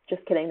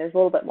 just kidding, there's a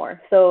little bit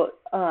more. So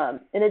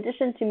in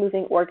addition to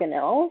moving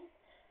organelles,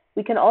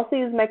 we can also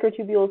use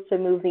microtubules to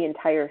move the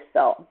entire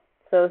cell.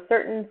 So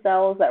certain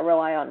cells that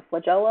rely on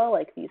flagella,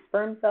 like these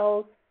sperm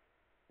cells,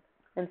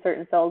 and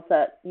certain cells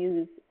that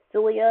use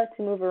cilia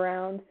to move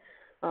around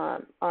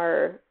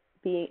are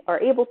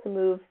able to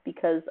move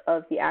because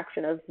of the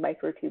action of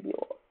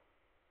microtubules.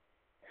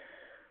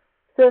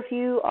 So if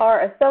you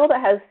are a cell that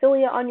has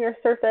cilia on your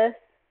surface,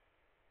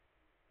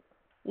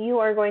 you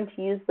are going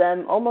to use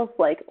them almost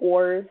like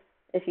oars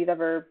if you've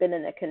ever been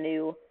in a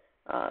canoe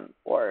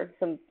or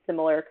some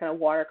similar kind of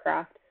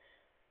watercraft.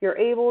 You're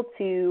able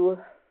to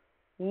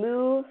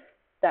move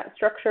that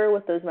structure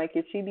with those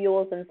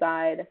microtubules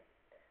inside,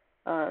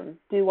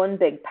 do one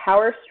big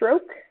power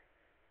stroke.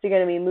 So you're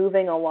going to be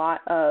moving a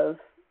lot of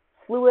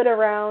fluid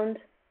around.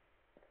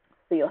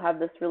 So you'll have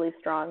this really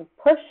strong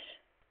push.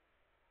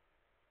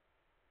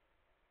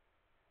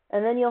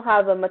 And then you'll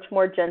have a much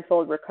more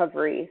gentle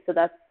recovery. So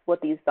that's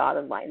what these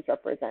dotted lines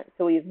represent.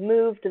 So we've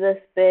moved this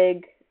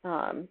big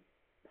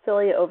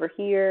cilia over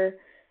here,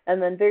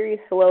 and then very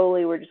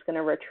slowly we're just going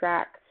to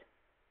retract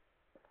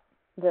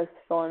this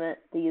filament,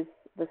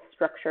 this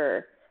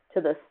structure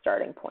to this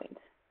starting point.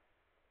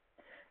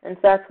 And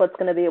so that's what's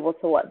going to be able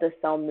to let this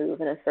cell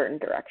move in a certain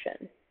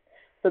direction.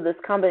 So this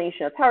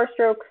combination of power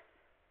strokes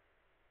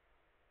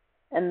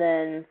and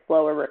then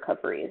slower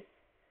recoveries.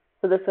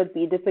 So this would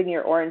be dipping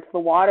your oar into the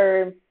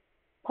water,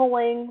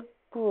 pulling,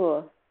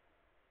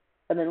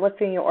 and then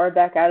lifting your oar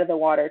back out of the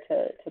water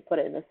to put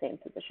it in the same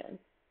position.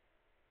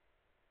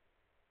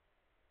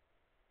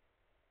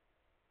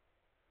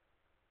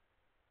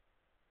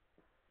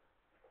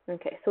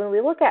 Okay, so when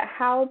we look at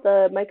how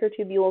the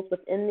microtubules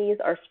within these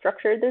are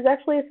structured, there's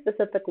actually a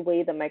specific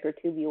way the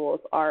microtubules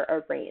are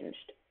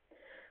arranged.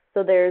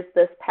 So there's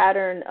this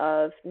pattern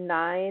of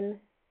 9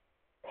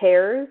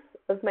 pairs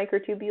of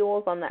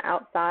microtubules on the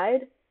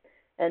outside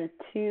and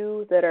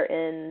 2 that are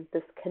in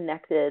this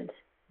connected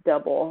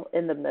double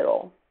in the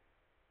middle.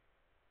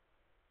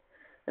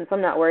 And so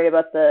I'm not worried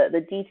about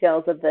the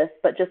details of this,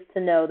 but just to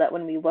know that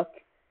when we look,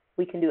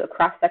 we can do a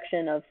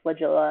cross-section of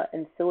flagella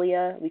and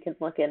cilia. We can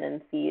look in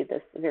and see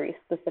this very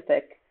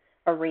specific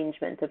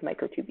arrangement of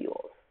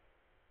microtubules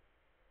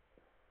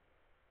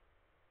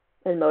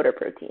and motor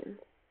proteins.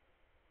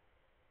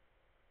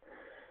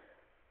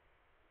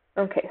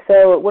 Okay,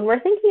 so when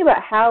we're thinking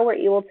about how we're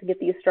able to get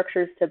these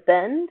structures to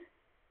bend,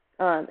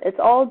 it's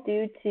all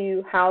due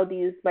to how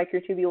these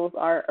microtubules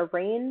are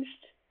arranged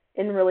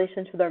in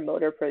relation to their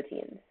motor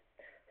proteins.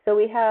 So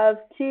we have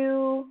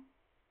 2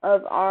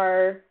 of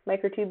our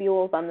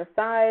microtubules on the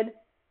side,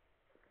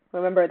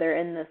 Remember, they're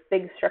in this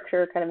big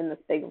structure, kind of in this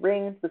big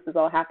ring. So this is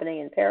all happening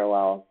in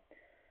parallel.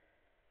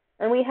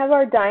 And we have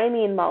our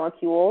diamine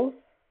molecules,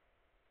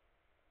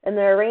 and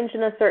they're arranged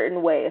in a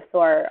certain way. So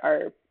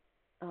our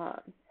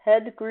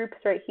head groups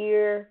right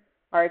here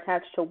are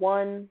attached to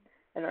one,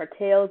 and our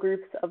tail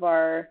groups of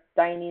our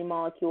diamine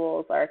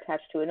molecules are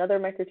attached to another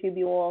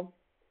microtubule.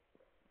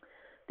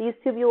 These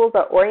tubules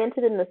are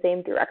oriented in the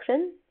same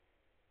direction,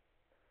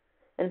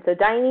 and so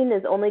diamine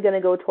is only going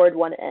to go toward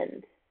one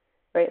end,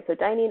 right? So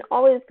diamine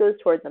always goes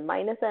toward the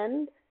minus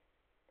end.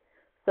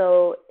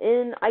 So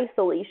in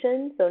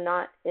isolation, so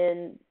not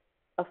in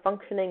a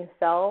functioning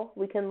cell,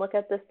 we can look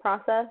at this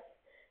process.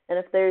 And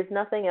if there's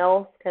nothing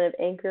else kind of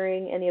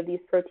anchoring any of these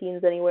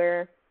proteins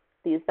anywhere,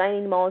 these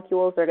diamine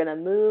molecules are going to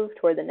move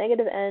toward the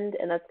negative end,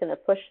 and that's going to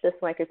push this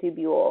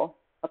microtubule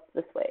up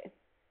this way.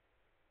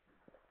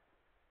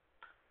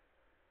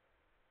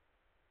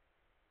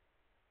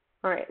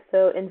 All right,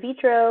 so in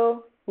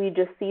vitro, we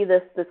just see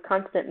this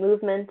constant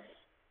movement.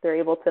 They're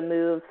able to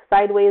move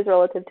sideways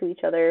relative to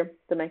each other,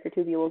 the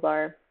microtubules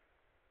are.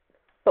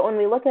 But when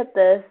we look at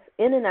this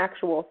in an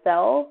actual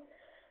cell,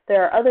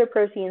 there are other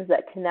proteins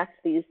that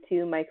connect these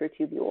two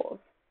microtubules.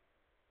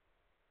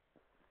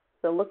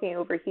 So looking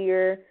over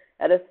here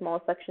at a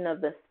small section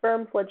of the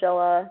sperm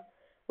flagella,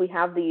 we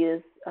have these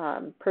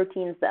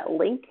proteins that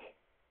link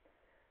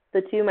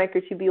the two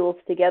microtubules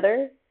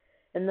together,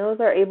 and those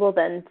are able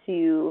then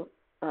to,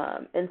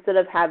 instead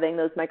of having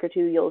those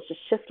microtubules just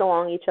shift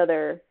along each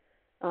other,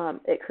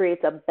 it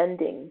creates a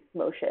bending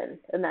motion,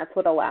 and that's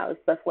what allows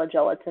the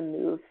flagella to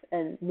move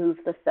and move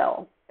the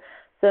cell.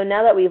 So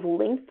now that we've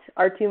linked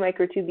our two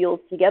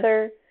microtubules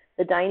together,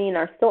 the diamine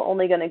are still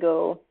only going to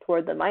go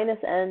toward the minus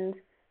end.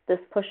 This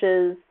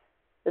pushes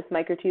this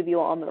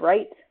microtubule on the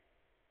right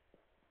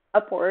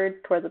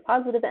upward toward the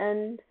positive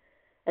end,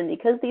 and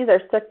because these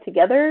are stuck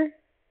together,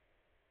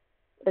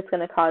 it's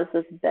going to cause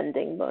this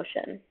bending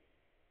motion.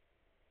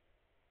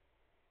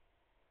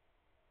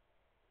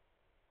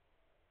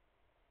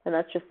 And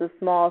that's just a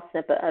small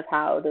snippet of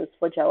how those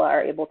flagella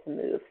are able to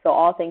move. So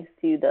all thanks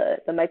to the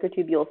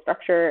microtubule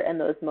structure and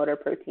those motor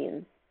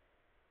proteins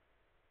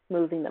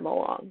moving them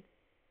along.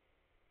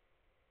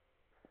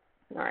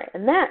 All right,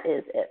 and that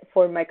is it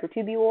for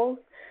microtubules.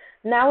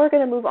 Now we're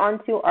going to move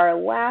on to our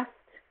last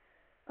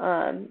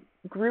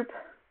group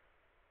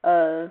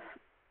of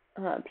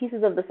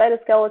pieces of the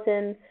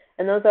cytoskeleton,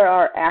 and those are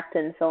our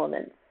actin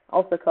filaments,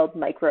 also called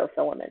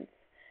microfilaments.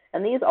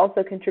 And these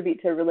also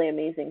contribute to really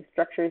amazing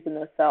structures in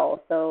the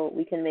cell. So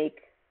we can make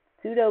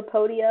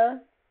pseudopodia,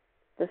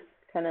 this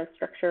kind of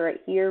structure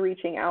right here,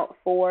 reaching out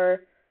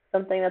for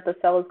something that the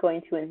cell is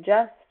going to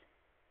ingest.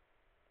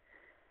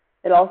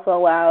 It also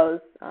allows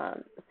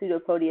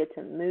pseudopodia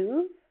to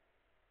move.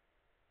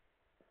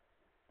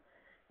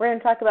 We're going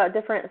to talk about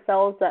different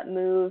cells that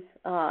move,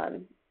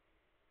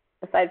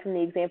 aside from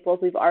the examples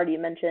we've already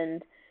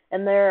mentioned.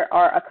 And there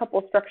are a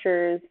couple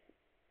structures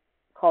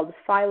called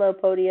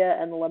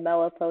filopodia and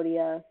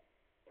lamellopodia.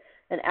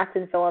 And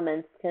actin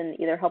filaments can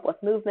either help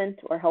with movement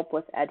or help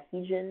with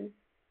adhesion.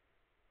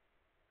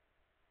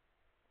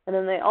 And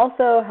then they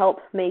also help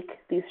make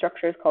these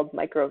structures called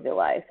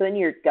microvilli. So in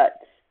your gut,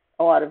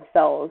 a lot of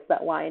cells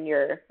that line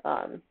your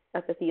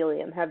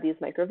epithelium have these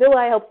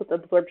microvilli, helps with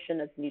absorption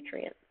of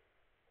nutrients.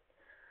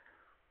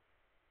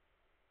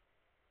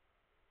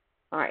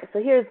 All right,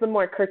 so here's the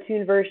more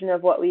cartoon version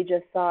of what we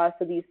just saw.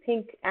 So these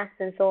pink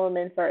actin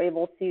filaments are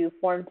able to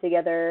form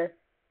together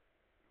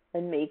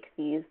and make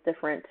these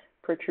different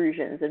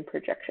protrusions and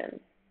projections.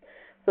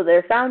 So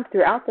they're found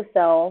throughout the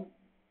cell,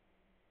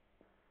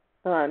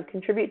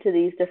 contribute to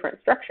these different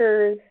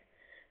structures.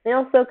 They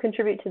also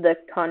contribute to the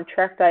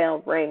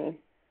contractile ring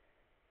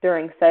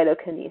during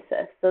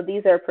cytokinesis. So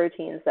these are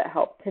proteins that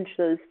help pinch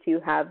those two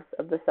halves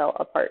of the cell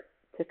apart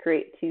to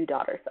create two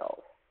daughter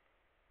cells.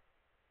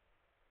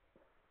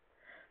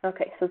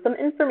 Okay, so some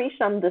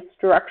information on the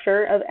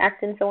structure of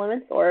actin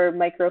filaments or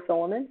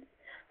microfilaments.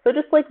 So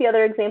just like the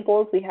other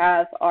examples, we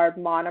have our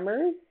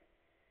monomers.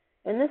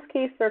 In this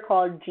case, they're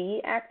called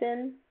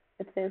G-actin.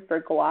 It stands for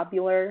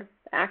globular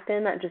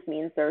actin. That just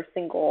means they're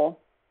single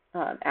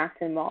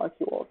actin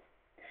molecules.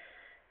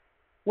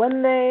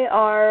 When they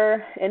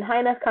are in high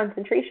enough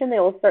concentration,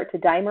 they will start to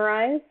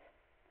dimerize.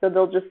 So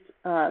they'll just,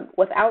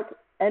 without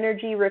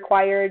energy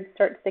required,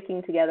 start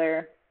sticking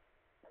together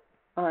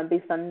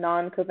based on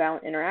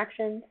non-covalent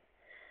interactions.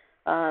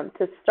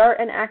 To start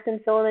an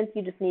actin filament,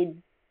 you just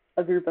need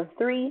a group of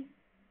 3.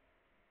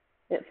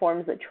 It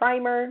forms a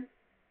trimer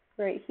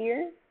right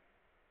here.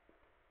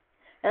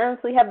 And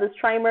once we have this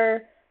trimer,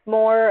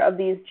 more of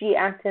these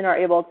G-actin are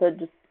able to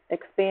just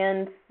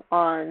expand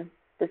on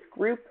this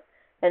group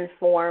and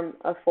form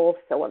a full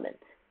filament.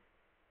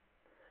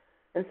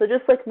 And so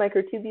just like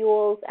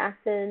microtubules,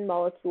 actin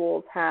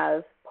molecules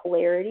have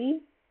polarity.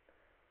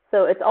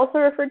 So it's also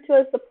referred to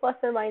as the plus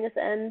or minus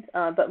end,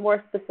 but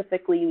more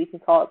specifically, we can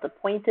call it the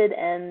pointed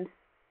end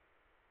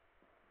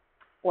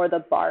or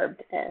the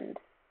barbed end.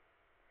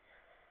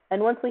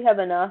 And once we have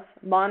enough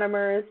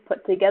monomers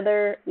put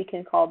together, we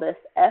can call this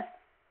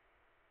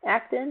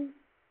F-actin.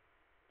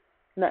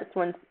 And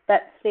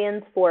that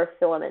stands for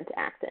filament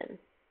actin.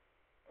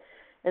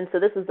 And so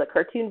this is the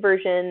cartoon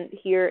version.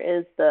 Here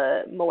is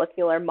the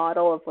molecular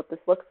model of what this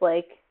looks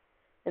like.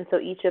 And so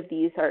each of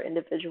these are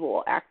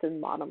individual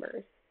actin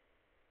monomers.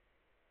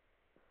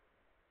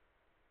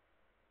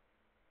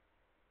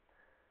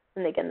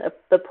 And again,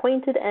 the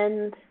pointed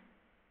end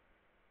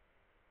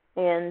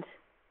and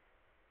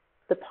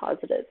the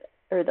positive,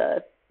 or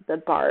the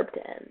barbed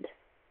end.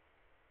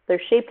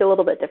 They're shaped a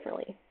little bit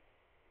differently.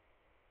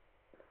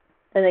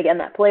 And again,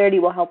 that polarity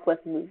will help with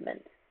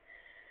movement.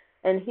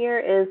 And here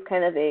is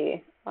kind of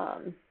a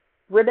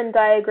ribbon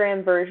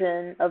diagram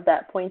version of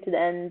that pointed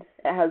end.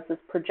 It has this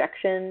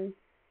projection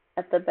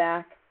at the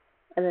back,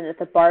 and then at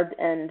the barbed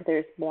end,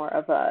 there's more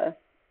of a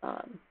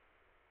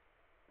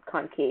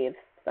concave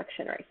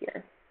section right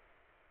here,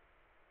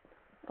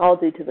 all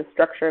due to the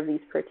structure of these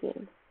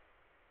proteins.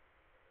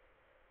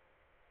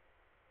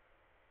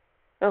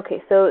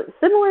 Okay, so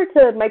similar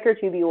to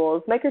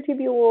microtubules,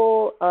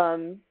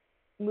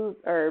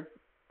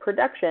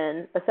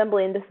 production,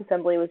 assembly and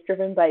disassembly was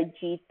driven by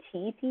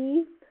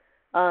GTP,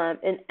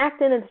 and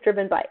actin is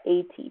driven by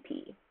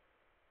ATP.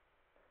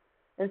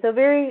 And so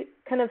very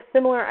kind of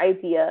similar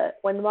idea.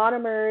 When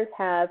monomers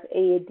have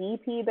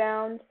ADP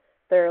bound,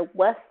 they're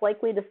less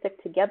likely to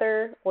stick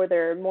together, or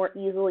they're more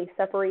easily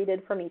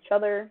separated from each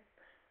other.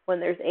 When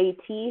there's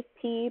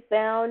ATP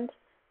bound,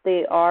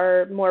 they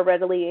are more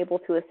readily able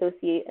to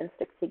associate and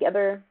stick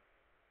together.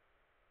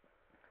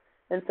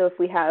 And so if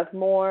we have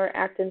more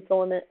actin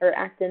filament or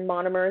actin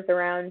monomers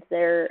around,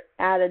 they're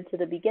added to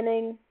the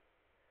beginning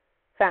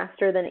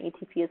faster than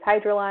ATP is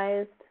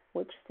hydrolyzed,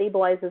 which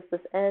stabilizes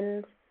this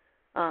end.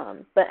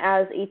 But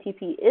as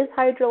ATP is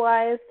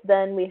hydrolyzed,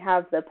 then we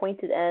have the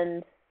pointed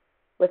end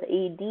with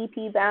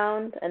ADP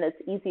bound, and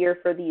it's easier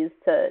for these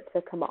to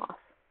come off.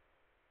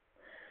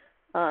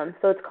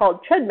 So it's called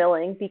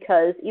treadmilling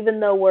because even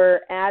though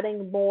we're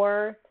adding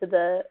more to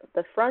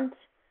the front,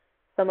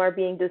 some are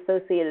being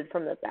dissociated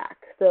from the back.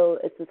 So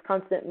it's this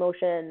constant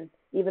motion,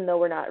 even though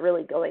we're not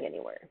really going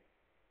anywhere.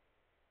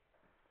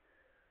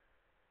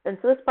 And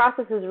so this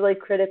process is really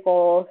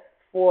critical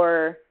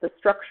for the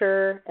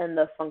structure and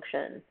the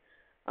function.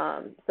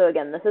 So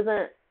again, this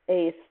isn't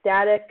a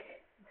static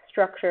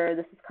structure.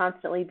 This is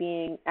constantly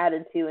being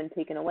added to and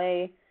taken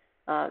away.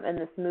 And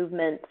this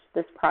movement,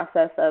 this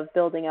process of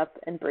building up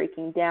and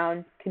breaking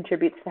down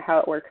contributes to how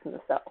it works in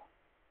the cell.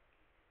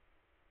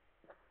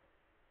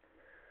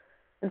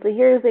 And so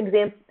here's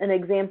an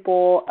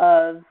example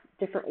of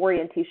different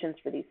orientations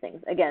for these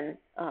things. Again,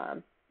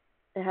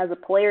 it has a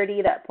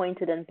polarity, that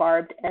pointed and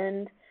barbed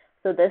end.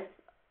 So this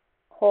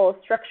whole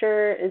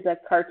structure is a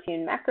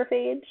cartoon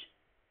macrophage,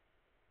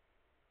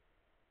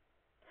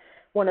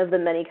 one of the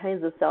many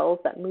kinds of cells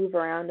that move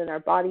around in our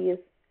bodies.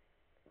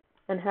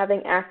 And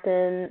having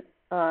actin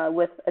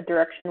with a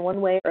direction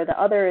one way or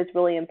the other is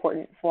really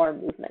important for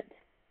movement.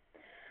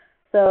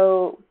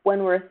 So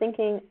when we're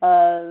thinking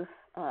of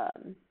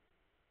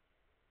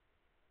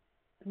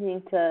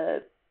needing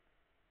to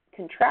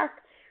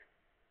contract,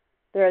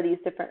 there are these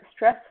different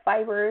stress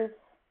fibers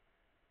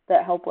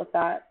that help with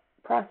that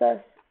process.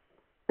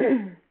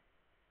 In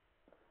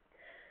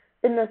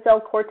the cell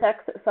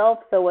cortex itself,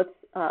 so what's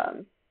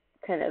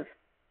kind of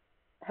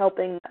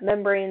helping that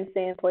membrane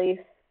stay in place,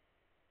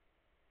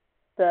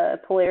 the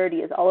polarity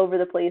is all over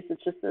the place.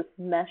 It's just this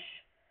mesh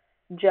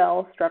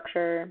gel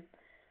structure.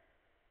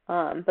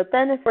 But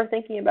then if we're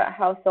thinking about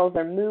how cells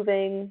are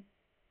moving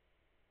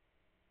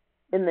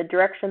in the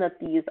direction that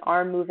these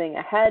are moving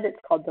ahead, it's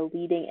called the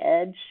leading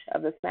edge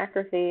of this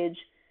macrophage.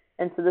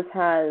 And so this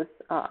has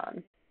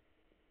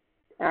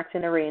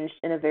actin arranged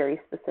in a very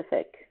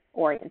specific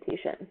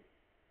orientation.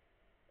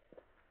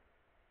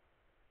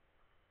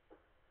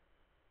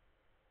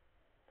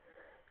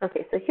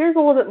 Okay, so here's a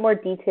little bit more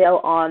detail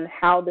on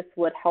how this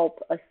would help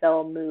a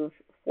cell move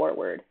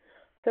forward.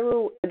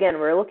 So again,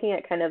 we're looking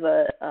at kind of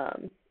a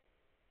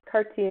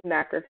cartoon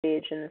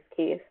macrophage in this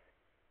case.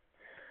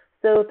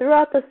 So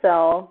throughout the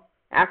cell,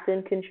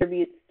 actin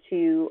contributes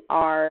to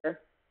our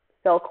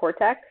cell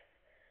cortex,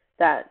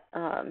 that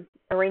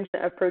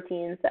arrangement of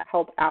proteins that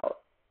help out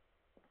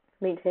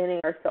maintaining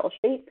our cell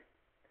shape.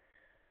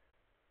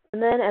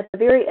 And then at the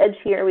very edge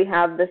here, we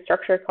have this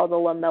structure called the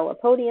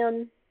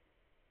lamellipodium.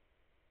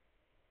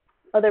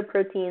 Other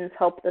proteins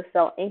help the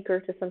cell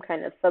anchor to some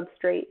kind of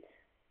substrate.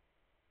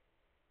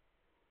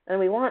 And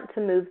we want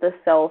to move the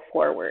cell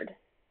forward.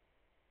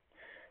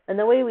 And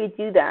the way we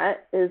do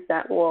that is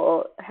that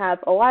we'll have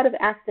a lot of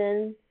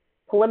actin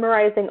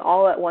polymerizing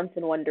all at once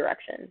in one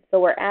direction. So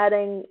we're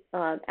adding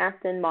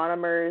actin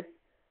monomers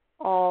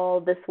all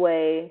this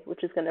way,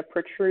 which is going to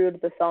protrude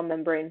the cell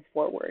membrane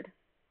forward.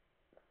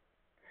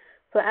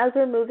 So as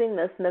we're moving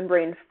this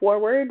membrane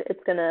forward,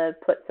 it's going to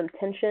put some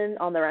tension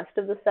on the rest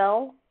of the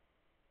cell.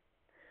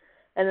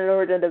 And in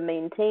order to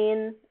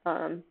maintain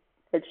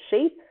its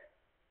shape,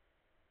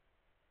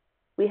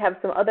 we have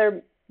some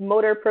other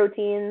motor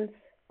proteins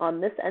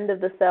on this end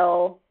of the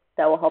cell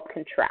that will help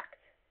contract.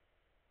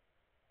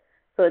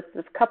 So it's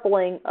this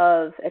coupling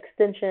of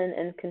extension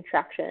and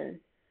contraction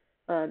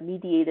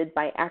mediated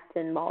by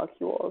actin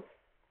molecules.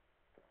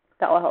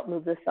 that will help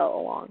move the cell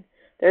along.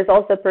 There's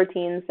also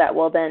proteins that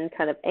will then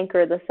kind of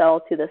anchor the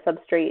cell to the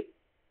substrate.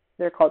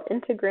 They're called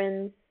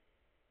integrins.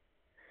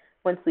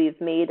 Once we've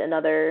made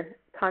another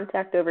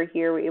contact over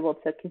here, we're able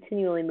to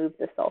continually move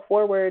the cell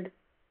forward.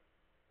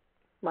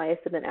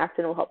 Myosin and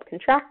actin will help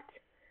contract,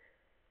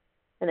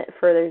 and it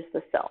furthers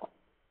the cell.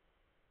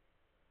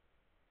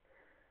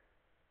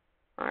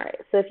 All right,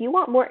 so if you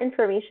want more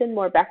information,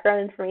 more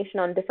background information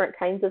on different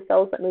kinds of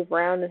cells that move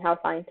around and how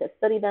scientists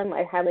study them,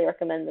 I highly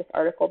recommend this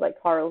article by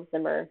Carl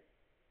Zimmer.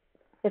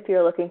 If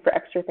you're looking for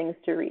extra things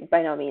to read,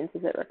 by no means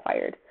is it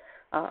required.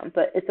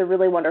 But it's a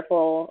really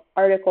wonderful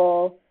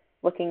article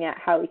looking at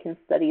how we can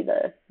study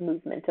the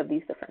movement of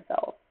these different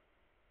cells.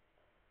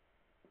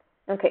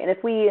 Okay,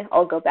 and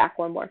I'll go back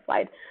one more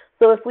slide.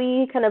 So if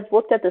we kind of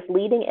looked at this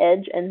leading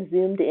edge and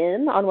zoomed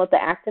in on what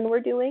the actin were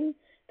doing,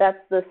 that's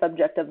the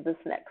subject of this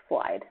next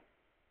slide.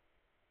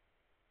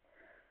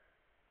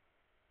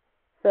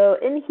 So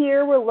in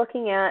here, we're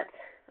looking at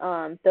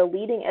the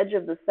leading edge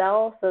of the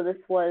cell. So this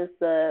was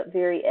the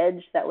very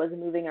edge that was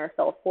moving our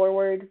cell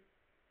forward.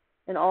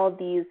 And all of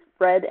these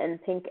red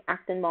and pink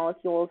actin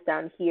molecules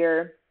down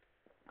here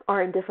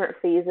are in different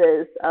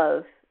phases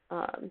of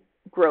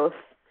growth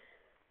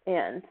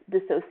and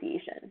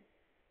dissociation.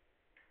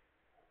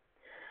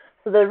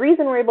 So the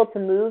reason we're able to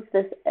move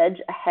this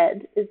edge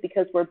ahead is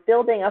because we're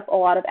building up a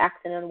lot of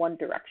actin in one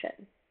direction.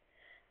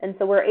 And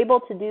so we're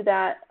able to do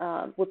that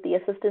with the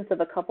assistance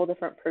of a couple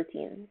different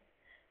proteins.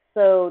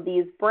 So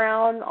these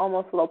brown,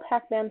 almost little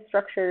Pac-Man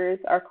structures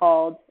are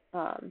called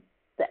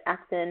the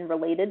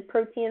actin-related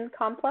protein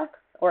complex,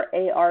 or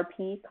ARP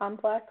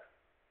complex.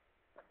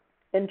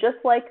 And just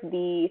like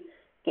the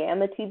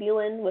gamma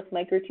tubulin with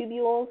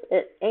microtubules,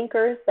 it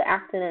anchors the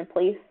actin in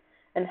place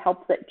and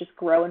helps it just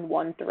grow in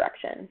one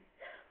direction.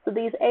 So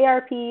these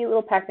ARP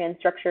little Pac-Man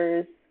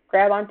structures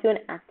grab onto an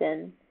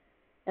actin,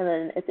 and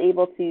then it's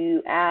able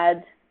to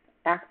add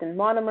actin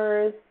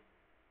monomers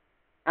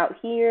out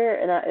here,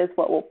 and that is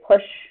what will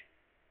push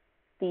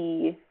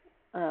the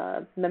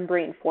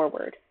membrane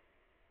forward.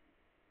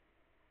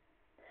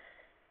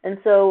 And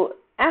so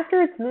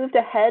after it's moved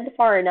ahead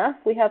far enough,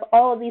 we have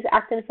all of these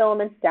actin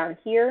filaments down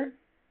here.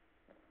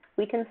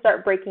 We can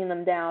start breaking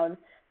them down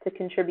to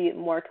contribute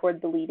more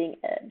toward the leading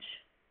edge.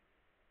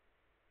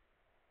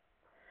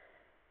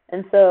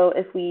 And so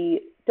if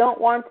we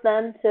don't want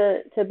them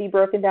to be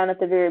broken down at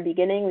the very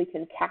beginning, we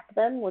can cap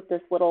them with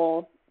this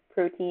little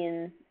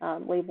protein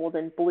labeled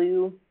in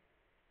blue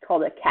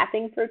called a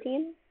capping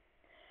protein.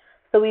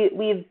 So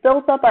we've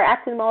built up our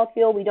actin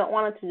molecule. We don't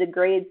want it to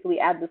degrade, so we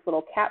add this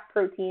little cap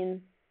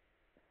protein.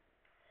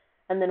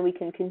 And then we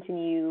can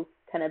continue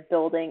kind of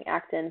building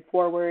actin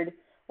forward.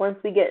 Once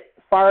we get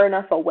far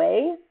enough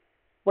away,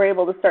 we're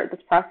able to start this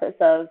process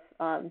of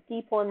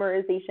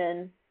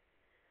depolymerization.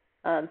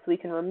 So we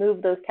can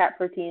remove those cap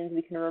proteins,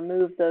 we can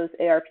remove those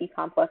ARP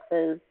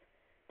complexes,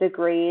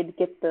 degrade,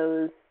 get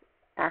those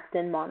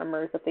actin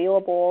monomers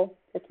available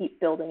to keep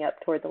building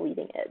up toward the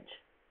leading edge.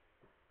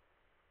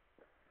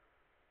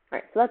 All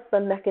right, so that's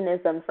the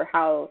mechanism for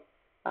how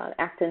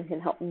actin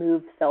can help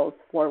move cells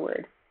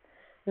forward.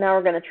 Now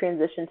we're going to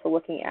transition to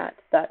looking at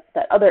that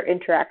other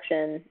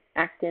interaction,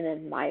 actin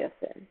and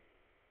myosin.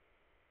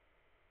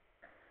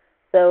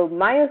 So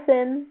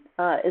myosin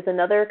is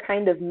another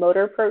kind of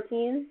motor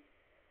protein.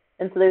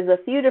 And so there's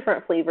a few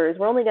different flavors.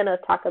 We're only going to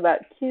talk about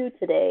 2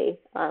 today,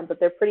 but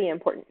they're pretty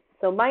important.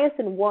 So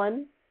myosin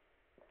 1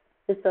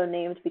 is so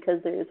named because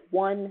there's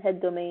 1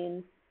 head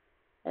domain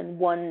and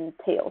 1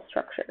 tail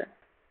structure.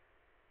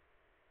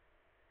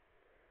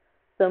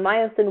 So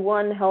myosin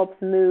 1 helps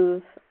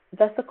move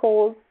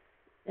vesicles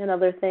and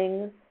other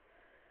things.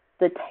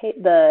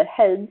 The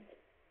heads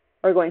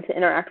are going to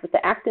interact with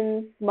the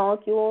actin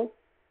molecules,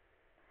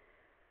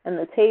 and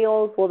the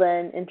tails will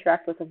then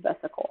interact with a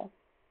vesicle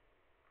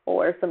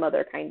or some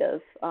other kind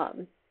of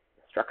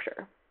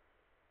structure.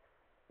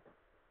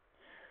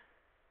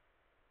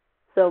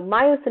 So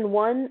myosin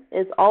 1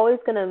 is always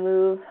going to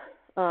move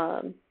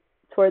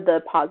toward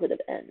the positive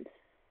end.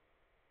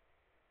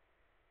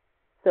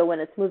 So when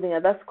it's moving a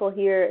vesicle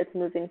here, it's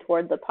moving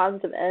toward the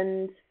positive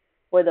end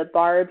or the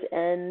barbed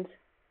end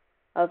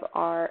of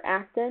our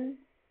actin.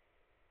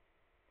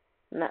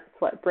 And that's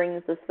what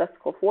brings this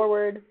vesicle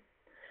forward.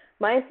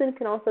 Myosin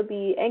can also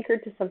be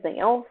anchored to something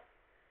else,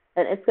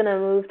 and it's going to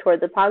move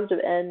toward the positive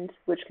end,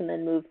 which can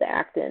then move the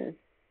actin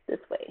this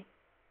way.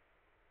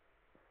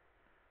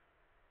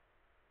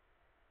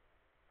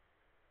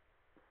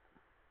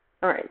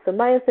 All right, so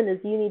myosin is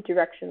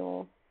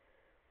unidirectional,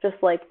 just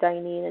like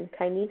dynein and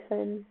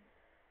kinesin,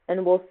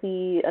 and we'll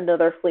see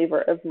another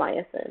flavor of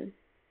myosin.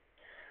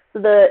 So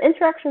the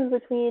interactions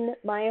between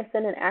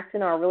myosin and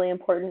actin are really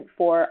important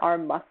for our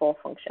muscle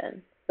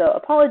function. So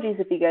apologies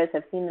if you guys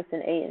have seen this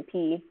in A and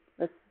P.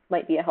 This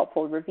might be a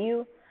helpful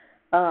review.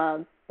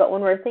 But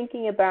when we're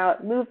thinking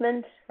about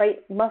movement,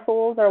 right,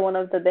 muscles are one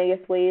of the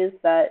biggest ways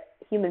that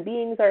human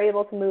beings are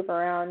able to move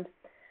around.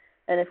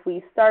 And if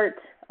we start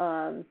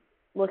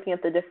looking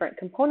at the different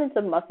components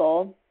of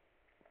muscle,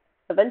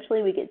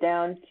 eventually we get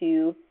down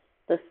to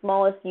the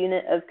smallest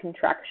unit of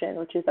contraction,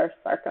 which is our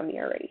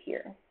sarcomere right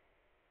here.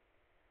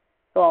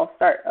 So I'll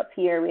start up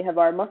here. We have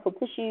our muscle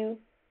tissue.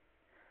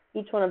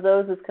 Each one of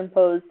those is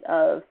composed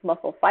of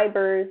muscle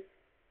fibers.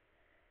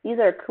 These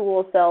are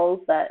cool cells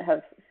that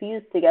have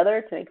fused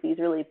together to make these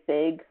really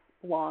big,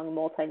 long,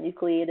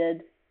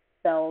 multinucleated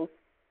cells,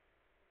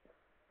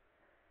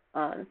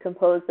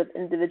 composed of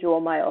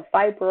individual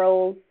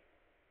myofibrils.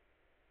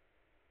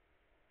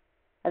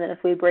 And then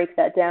if we break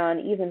that down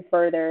even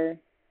further,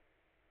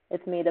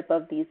 it's made up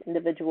of these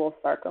individual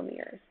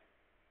sarcomeres.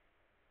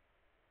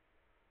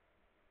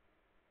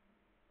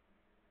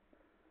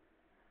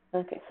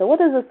 Okay, so what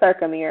is a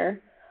sarcomere?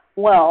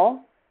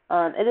 Well,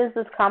 it is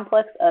this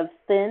complex of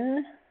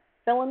thin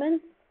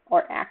filaments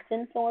or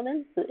actin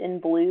filaments in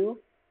blue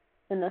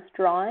in this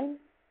drawing.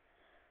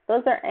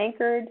 Those are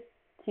anchored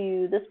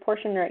to this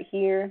portion right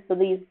here. So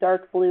these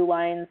dark blue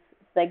lines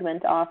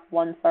segment off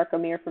one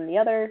sarcomere from the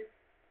other.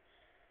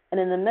 And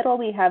in the middle,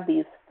 we have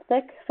these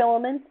thick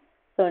filaments,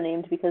 so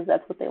named because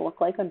that's what they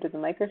look like under the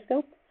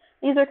microscope.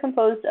 These are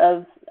composed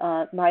of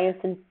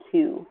myosin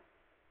 2.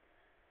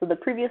 So the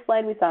previous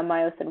slide, we saw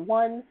myosin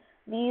 1.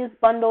 These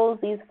bundles,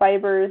 these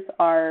fibers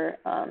are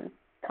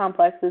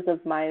complexes of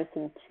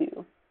myosin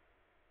 2.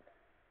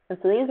 And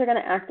so these are going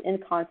to act in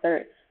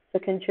concert to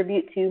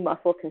contribute to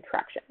muscle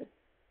contraction.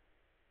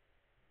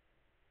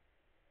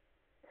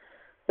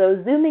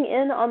 So zooming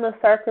in on the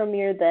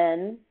sarcomere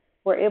then,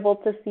 we're able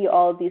to see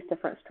all of these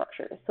different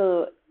structures.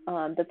 So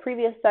the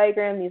previous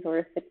diagram, these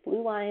were thick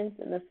blue lines,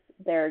 and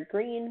they're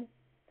green,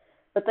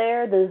 but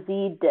they're the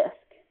Z disc.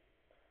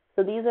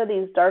 So these are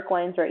these dark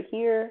lines right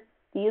here.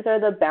 These are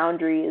the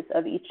boundaries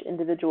of each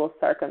individual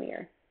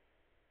sarcomere.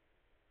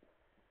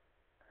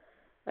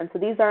 And so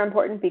these are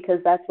important because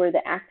that's where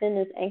the actin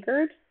is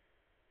anchored.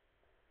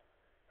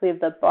 So we have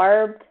the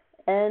barbed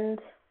end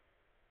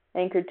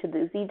anchored to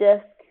the Z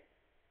disc,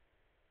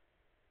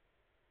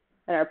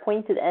 and our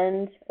pointed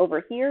end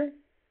over here.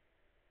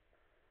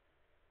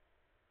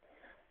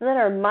 And then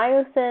our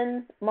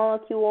myosin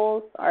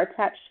molecules are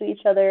attached to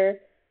each other.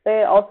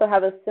 They also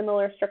have a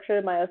similar structure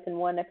to myosin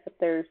 1, except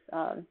there's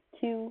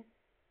 2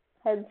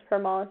 heads per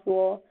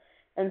molecule.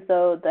 And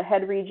so the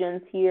head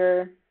regions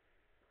here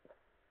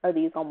are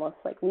these almost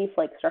like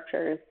leaf-like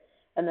structures.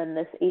 And then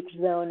this H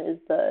zone is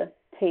the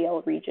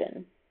tail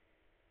region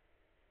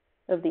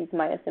of these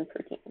myosin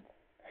proteins.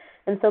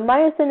 And so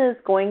myosin is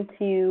going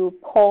to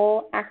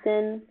pull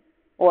actin,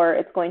 or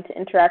it's going to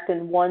interact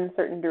in one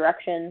certain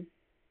direction.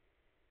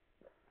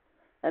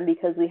 And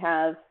because we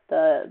have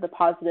the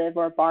positive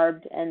or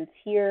barbed ends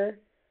here,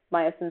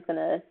 myosin is going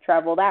to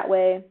travel that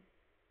way.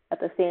 At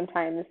the same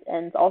time, this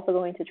end's also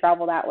going to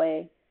travel that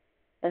way.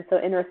 And so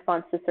in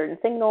response to certain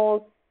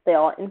signals, they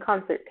all in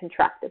concert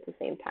contract at the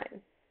same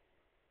time.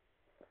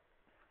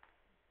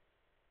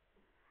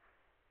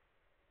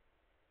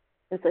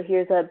 And so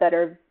here's a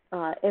better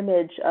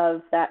image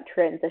of that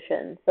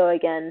transition. So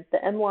again,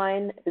 the M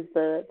line is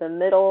the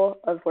middle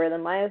of where the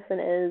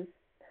myosin is.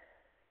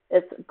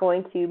 It's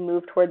going to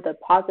move toward the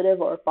positive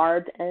or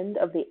barbed end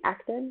of the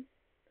actin.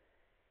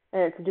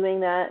 And it's doing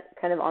that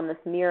kind of on this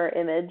mirror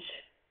image.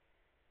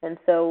 And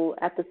so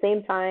at the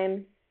same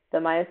time, the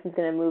myosin is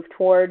going to move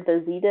toward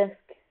the Z disc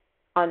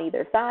on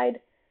either side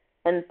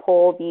and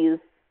pull these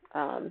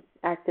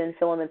actin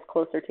filaments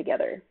closer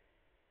together.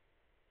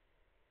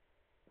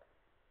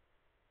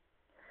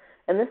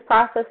 And this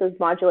process is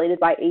modulated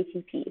by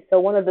ATP. So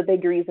one of the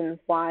big reasons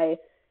why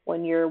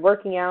when you're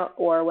working out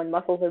or when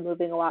muscles are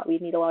moving a lot, we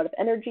need a lot of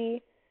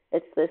energy.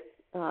 It's this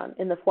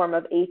in the form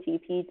of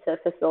ATP to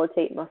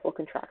facilitate muscle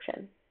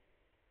contraction.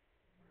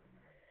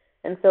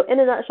 And so in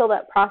a nutshell,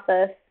 that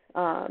process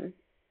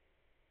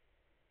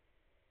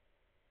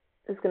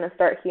is going to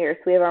start here.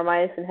 So we have our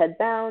myosin head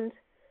bound.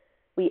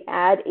 We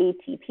add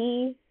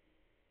ATP.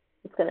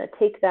 It's going to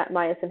take that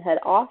myosin head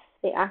off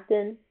the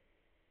actin.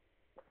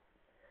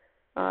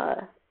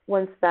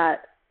 Once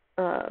that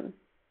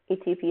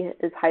ATP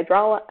is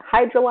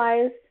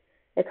hydrolyzed,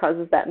 it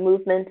causes that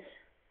movement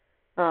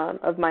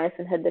of the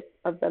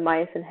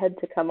myosin head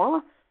to come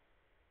off.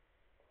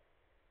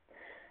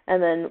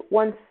 And then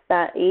once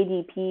that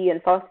ADP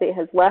and phosphate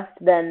has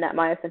left, then that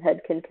myosin head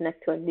can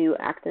connect to a new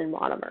actin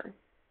monomer.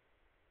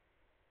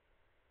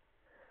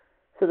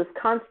 So this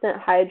constant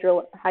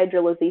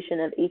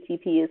hydrolyzation of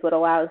ATP is what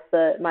allows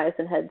the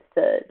myosin heads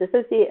to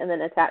dissociate and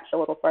then attach a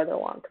little farther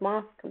along. Come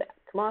off, come back,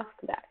 come off,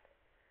 come back.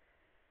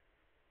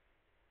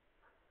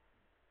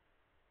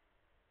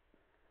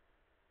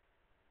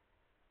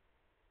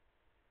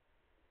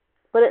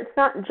 But it's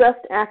not just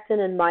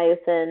actin and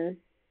myosin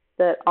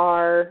that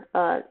are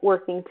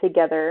working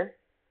together.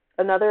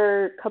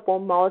 Another couple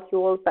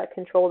molecules that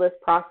control this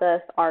process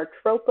are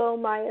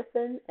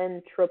tropomyosin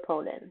and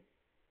troponin.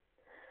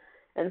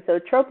 And so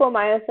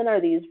tropomyosin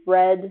are these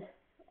red,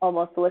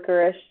 almost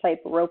licorice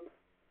type rope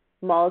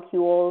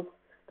molecules.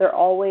 They're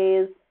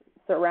always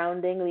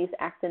surrounding these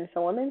actin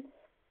filaments.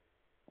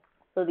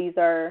 So these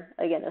are,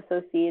 again,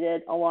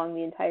 associated along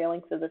the entire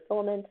length of the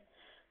filament.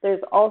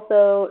 There's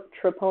also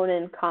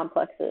troponin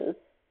complexes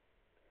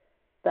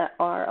that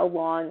are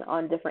along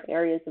on different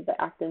areas of the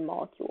actin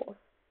molecules.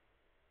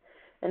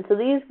 And so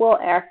these will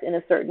act in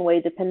a certain way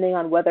depending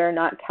on whether or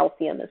not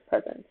calcium is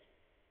present.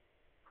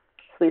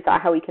 So we saw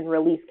how we can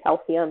release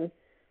calcium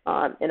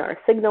in our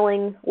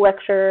signaling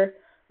lecture,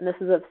 and this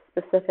is a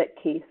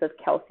specific case of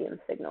calcium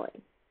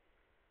signaling.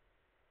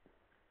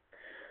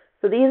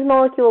 So these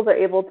molecules are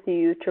able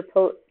to,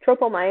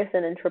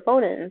 tropomyosin and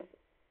troponins,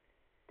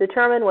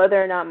 determine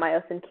whether or not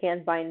myosin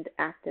can bind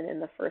actin in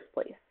the first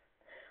place.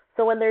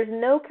 So when there's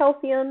no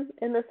calcium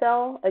in the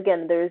cell,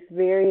 again, there's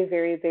very,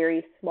 very,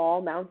 very small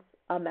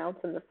amounts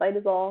in the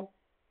cytosol.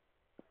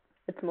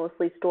 It's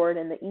mostly stored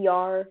in the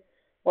ER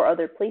or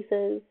other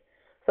places.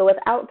 So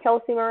without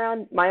calcium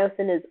around,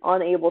 myosin is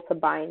unable to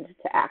bind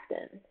to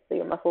actin. So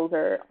your muscles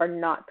are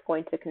not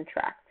going to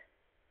contract.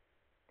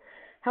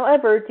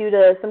 However, due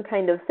to some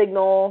kind of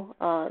signal,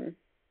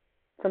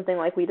 something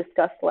like we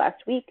discussed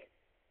last week,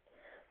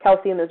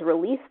 calcium is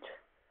released.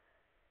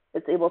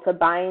 It's able to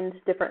bind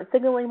different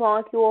signaling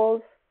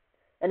molecules.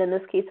 And in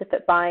this case, if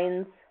it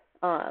binds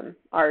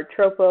our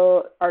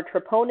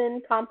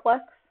troponin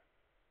complex,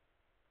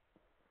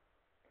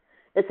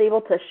 it's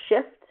able to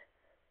shift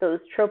those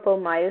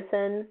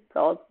tropomyosin. So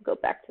I'll go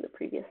back to the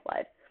previous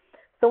slide.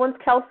 So once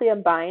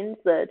calcium binds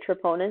the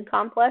troponin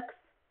complex,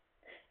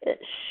 it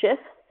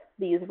shifts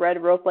these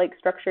red rope-like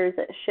structures.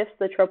 It shifts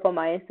the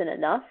tropomyosin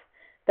enough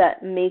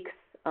that makes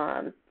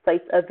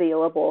sites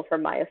available for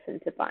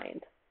myosin to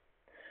bind.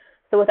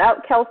 So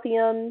without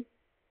calcium,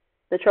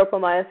 the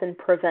tropomyosin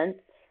prevents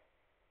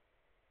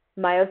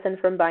myosin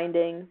from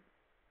binding.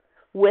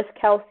 With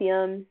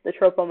calcium, the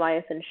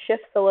tropomyosin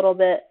shifts a little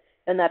bit,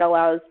 and that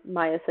allows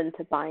myosin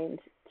to bind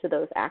to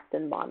those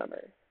actin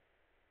monomers.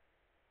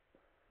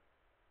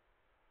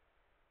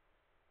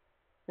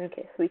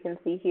 Okay, so we can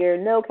see here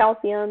no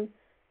calcium,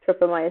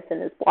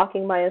 tropomyosin is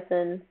blocking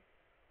myosin.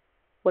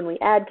 When we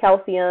add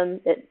calcium,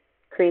 it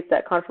creates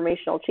that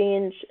conformational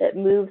change. It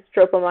moves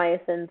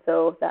tropomyosin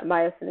so that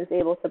myosin is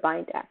able to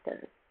bind actin.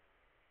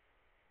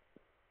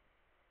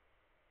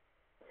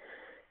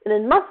 And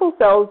in muscle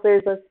cells,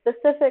 there's a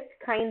specific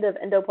kind of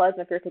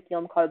endoplasmic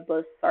reticulum called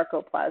the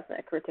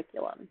sarcoplasmic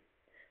reticulum.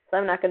 So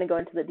I'm not going to go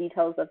into the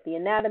details of the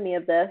anatomy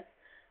of this.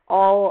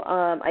 All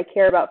I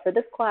care about for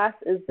this class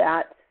is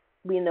that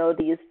we know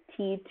these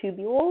T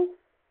tubules.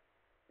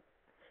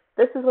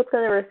 This is what's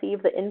going to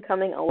receive the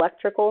incoming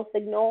electrical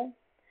signal.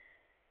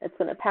 It's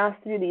going to pass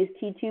through these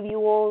T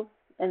tubules,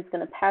 and it's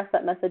going to pass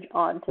that message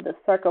on to the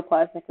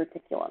sarcoplasmic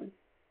reticulum.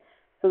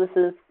 So this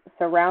is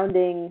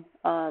surrounding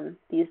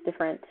these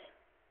different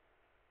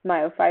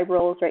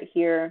myofibrils right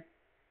here.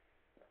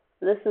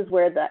 So this is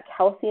where that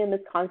calcium is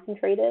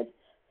concentrated.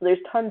 So there's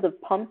tons of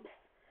pumps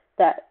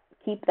that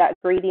keep that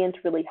gradient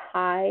really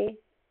high.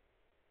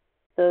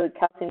 The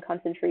calcium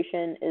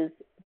concentration is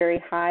very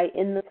high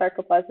in the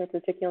sarcoplasmic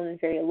reticulum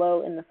and very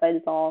low in the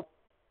cytosol.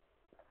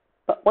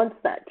 But once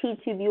that T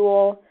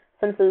tubule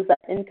senses that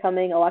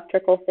incoming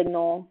electrical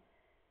signal,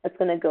 it's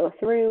going to go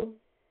through.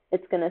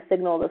 It's going to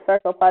signal the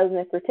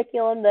sarcoplasmic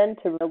reticulum then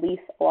to release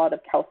a lot of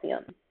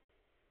calcium.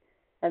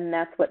 And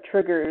that's what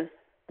triggers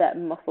that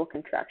muscle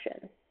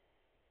contraction.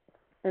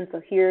 And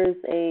so here's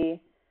a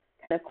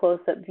kind of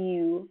close-up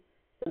view.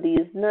 So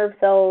these nerve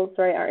cells,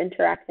 right, are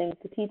interacting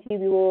with the T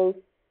tubules.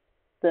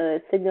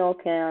 The signal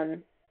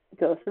can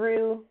go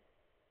through,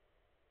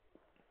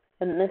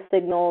 and this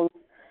signals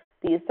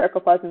the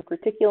sarcoplasmic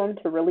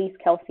reticulum to release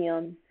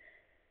calcium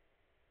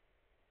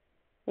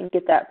and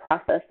get that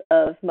process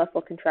of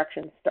muscle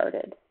contraction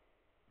started.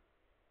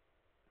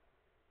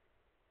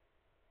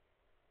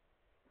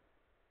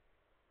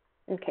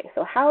 Okay,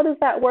 so how does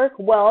that work?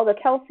 Well, the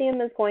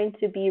calcium is going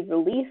to be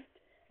released.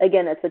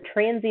 Again, it's a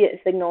transient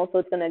signal, so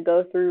it's going to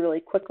go through really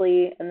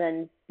quickly and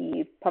then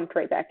be pumped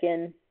right back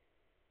in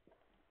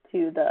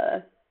to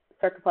the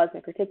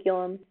sarcoplasmic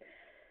reticulum.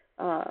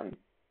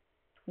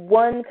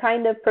 One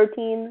kind of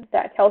protein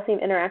that calcium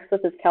interacts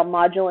with is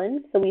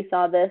calmodulin. So we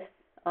saw this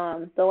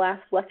the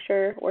last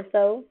lecture or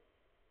so.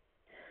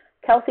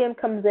 Calcium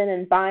comes in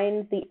and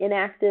binds the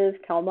inactive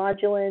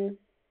calmodulin.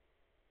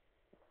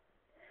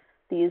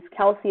 These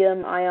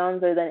calcium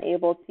ions are then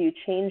able to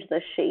change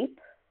the shape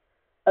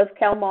of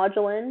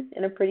calmodulin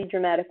in a pretty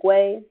dramatic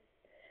way.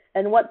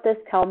 And what this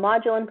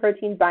calmodulin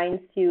protein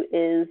binds to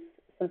is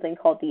something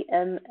called the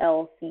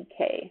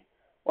MLCK,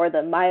 or the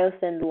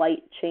myosin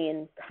light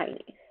chain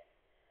kinase.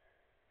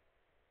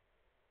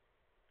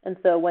 And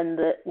so when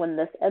this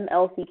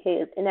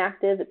MLCK is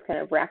inactive, it's kind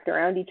of wrapped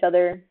around each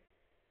other.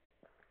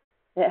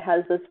 It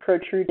has this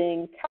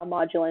protruding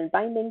calmodulin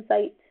binding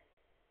site.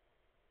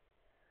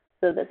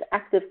 So this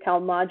active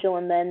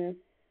calmodulin then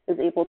is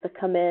able to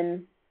come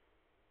in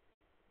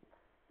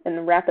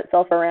and wrap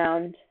itself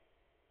around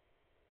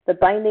the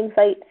binding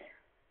site.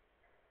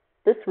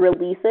 This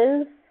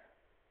releases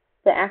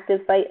the active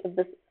site of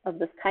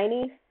this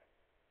kinase.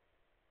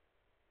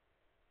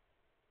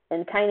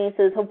 And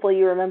kinases, hopefully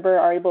you remember,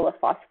 are able to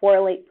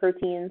phosphorylate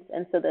proteins.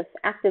 And so this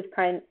active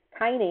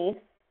kinase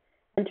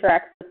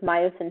interacts with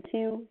myosin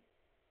 2.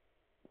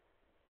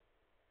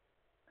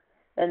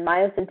 And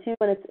myosin 2,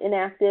 when it's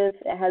inactive,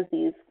 it has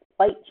these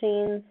light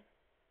chains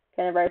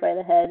kind of right by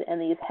the head and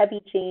these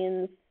heavy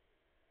chains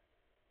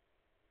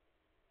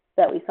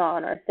that we saw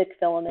on our thick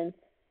filaments.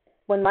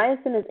 When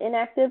myosin is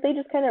inactive, they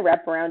just kind of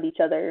wrap around each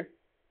other.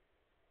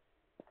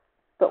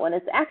 But when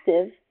it's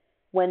active,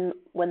 when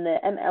the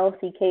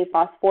MLCK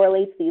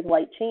phosphorylates these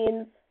light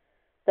chains,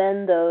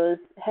 then those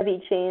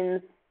heavy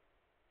chains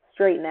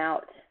straighten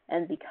out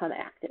and become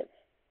active.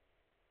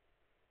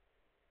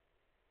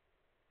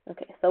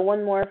 Okay, so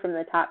one more from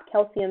the top.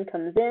 Calcium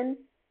comes in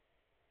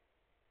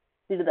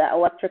due to that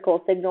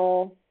electrical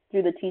signal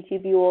through the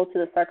T-tubule to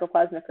the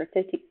sarcoplasmic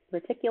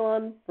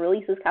reticulum,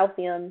 releases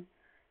calcium.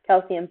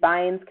 Calcium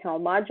binds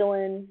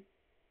calmodulin.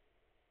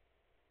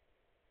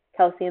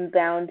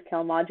 Calcium-bound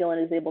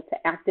calmodulin is able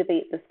to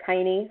activate this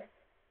kinase.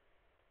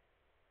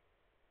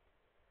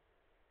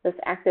 This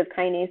active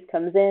kinase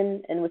comes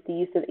in, and with the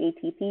use of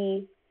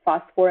ATP,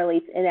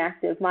 phosphorylates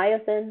inactive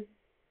myosin.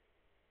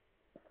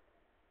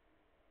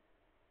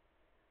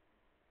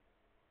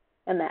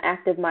 And the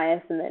active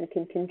myosin then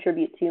can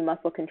contribute to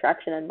muscle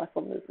contraction and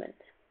muscle movement.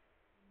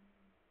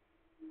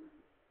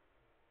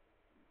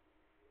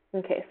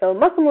 Okay, so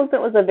muscle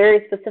movement was a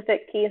very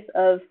specific case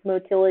of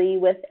motility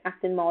with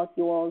actin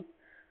molecules,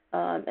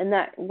 and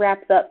that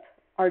wraps up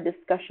our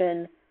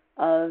discussion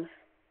of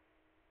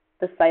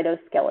the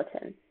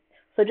cytoskeleton.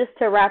 So just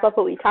to wrap up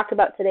what we talked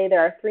about today,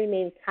 there are three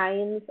main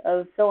kinds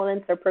of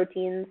filaments or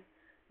proteins,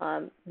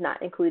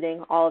 not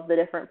including all of the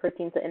different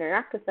proteins that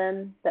interact with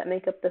them that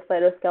make up the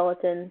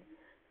cytoskeleton.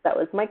 That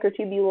was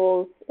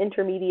microtubules,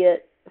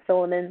 intermediate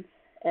filaments,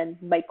 and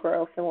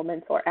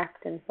microfilaments or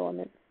actin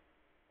filaments.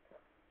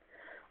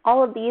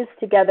 All of these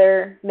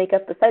together make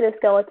up the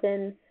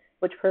cytoskeleton,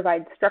 which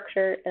provides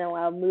structure and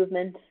allow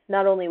movement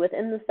not only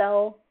within the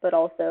cell, but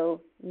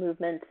also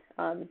movement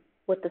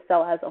with the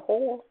cell as a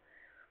whole.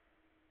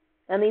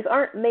 And these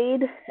aren't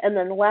made and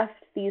then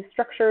left. These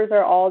structures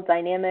are all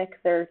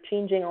dynamic. They're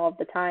changing all of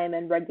the time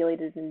and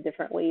regulated in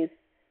different ways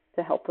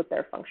to help with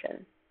their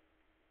function.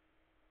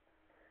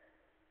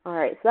 All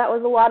right, so that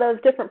was a lot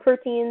of different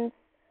proteins,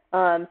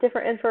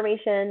 different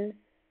information,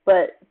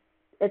 but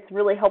it's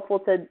really helpful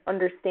to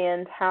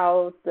understand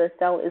how the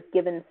cell is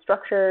given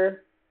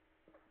structure,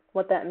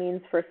 what that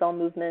means for cell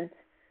movement,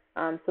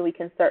 so we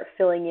can start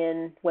filling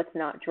in what's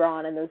not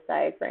drawn in those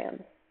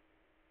diagrams.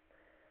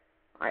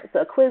 All right,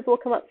 so a quiz will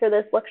come up for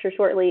this lecture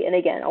shortly, and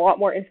again, a lot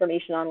more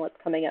information on what's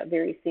coming up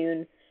very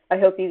soon. I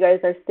hope you guys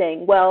are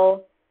staying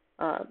well.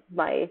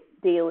 My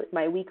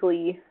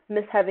weekly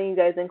miss having you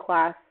guys in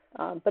class,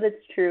 but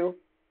it's true.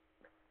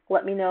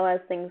 Let me know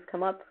as things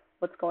come up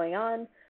what's going on.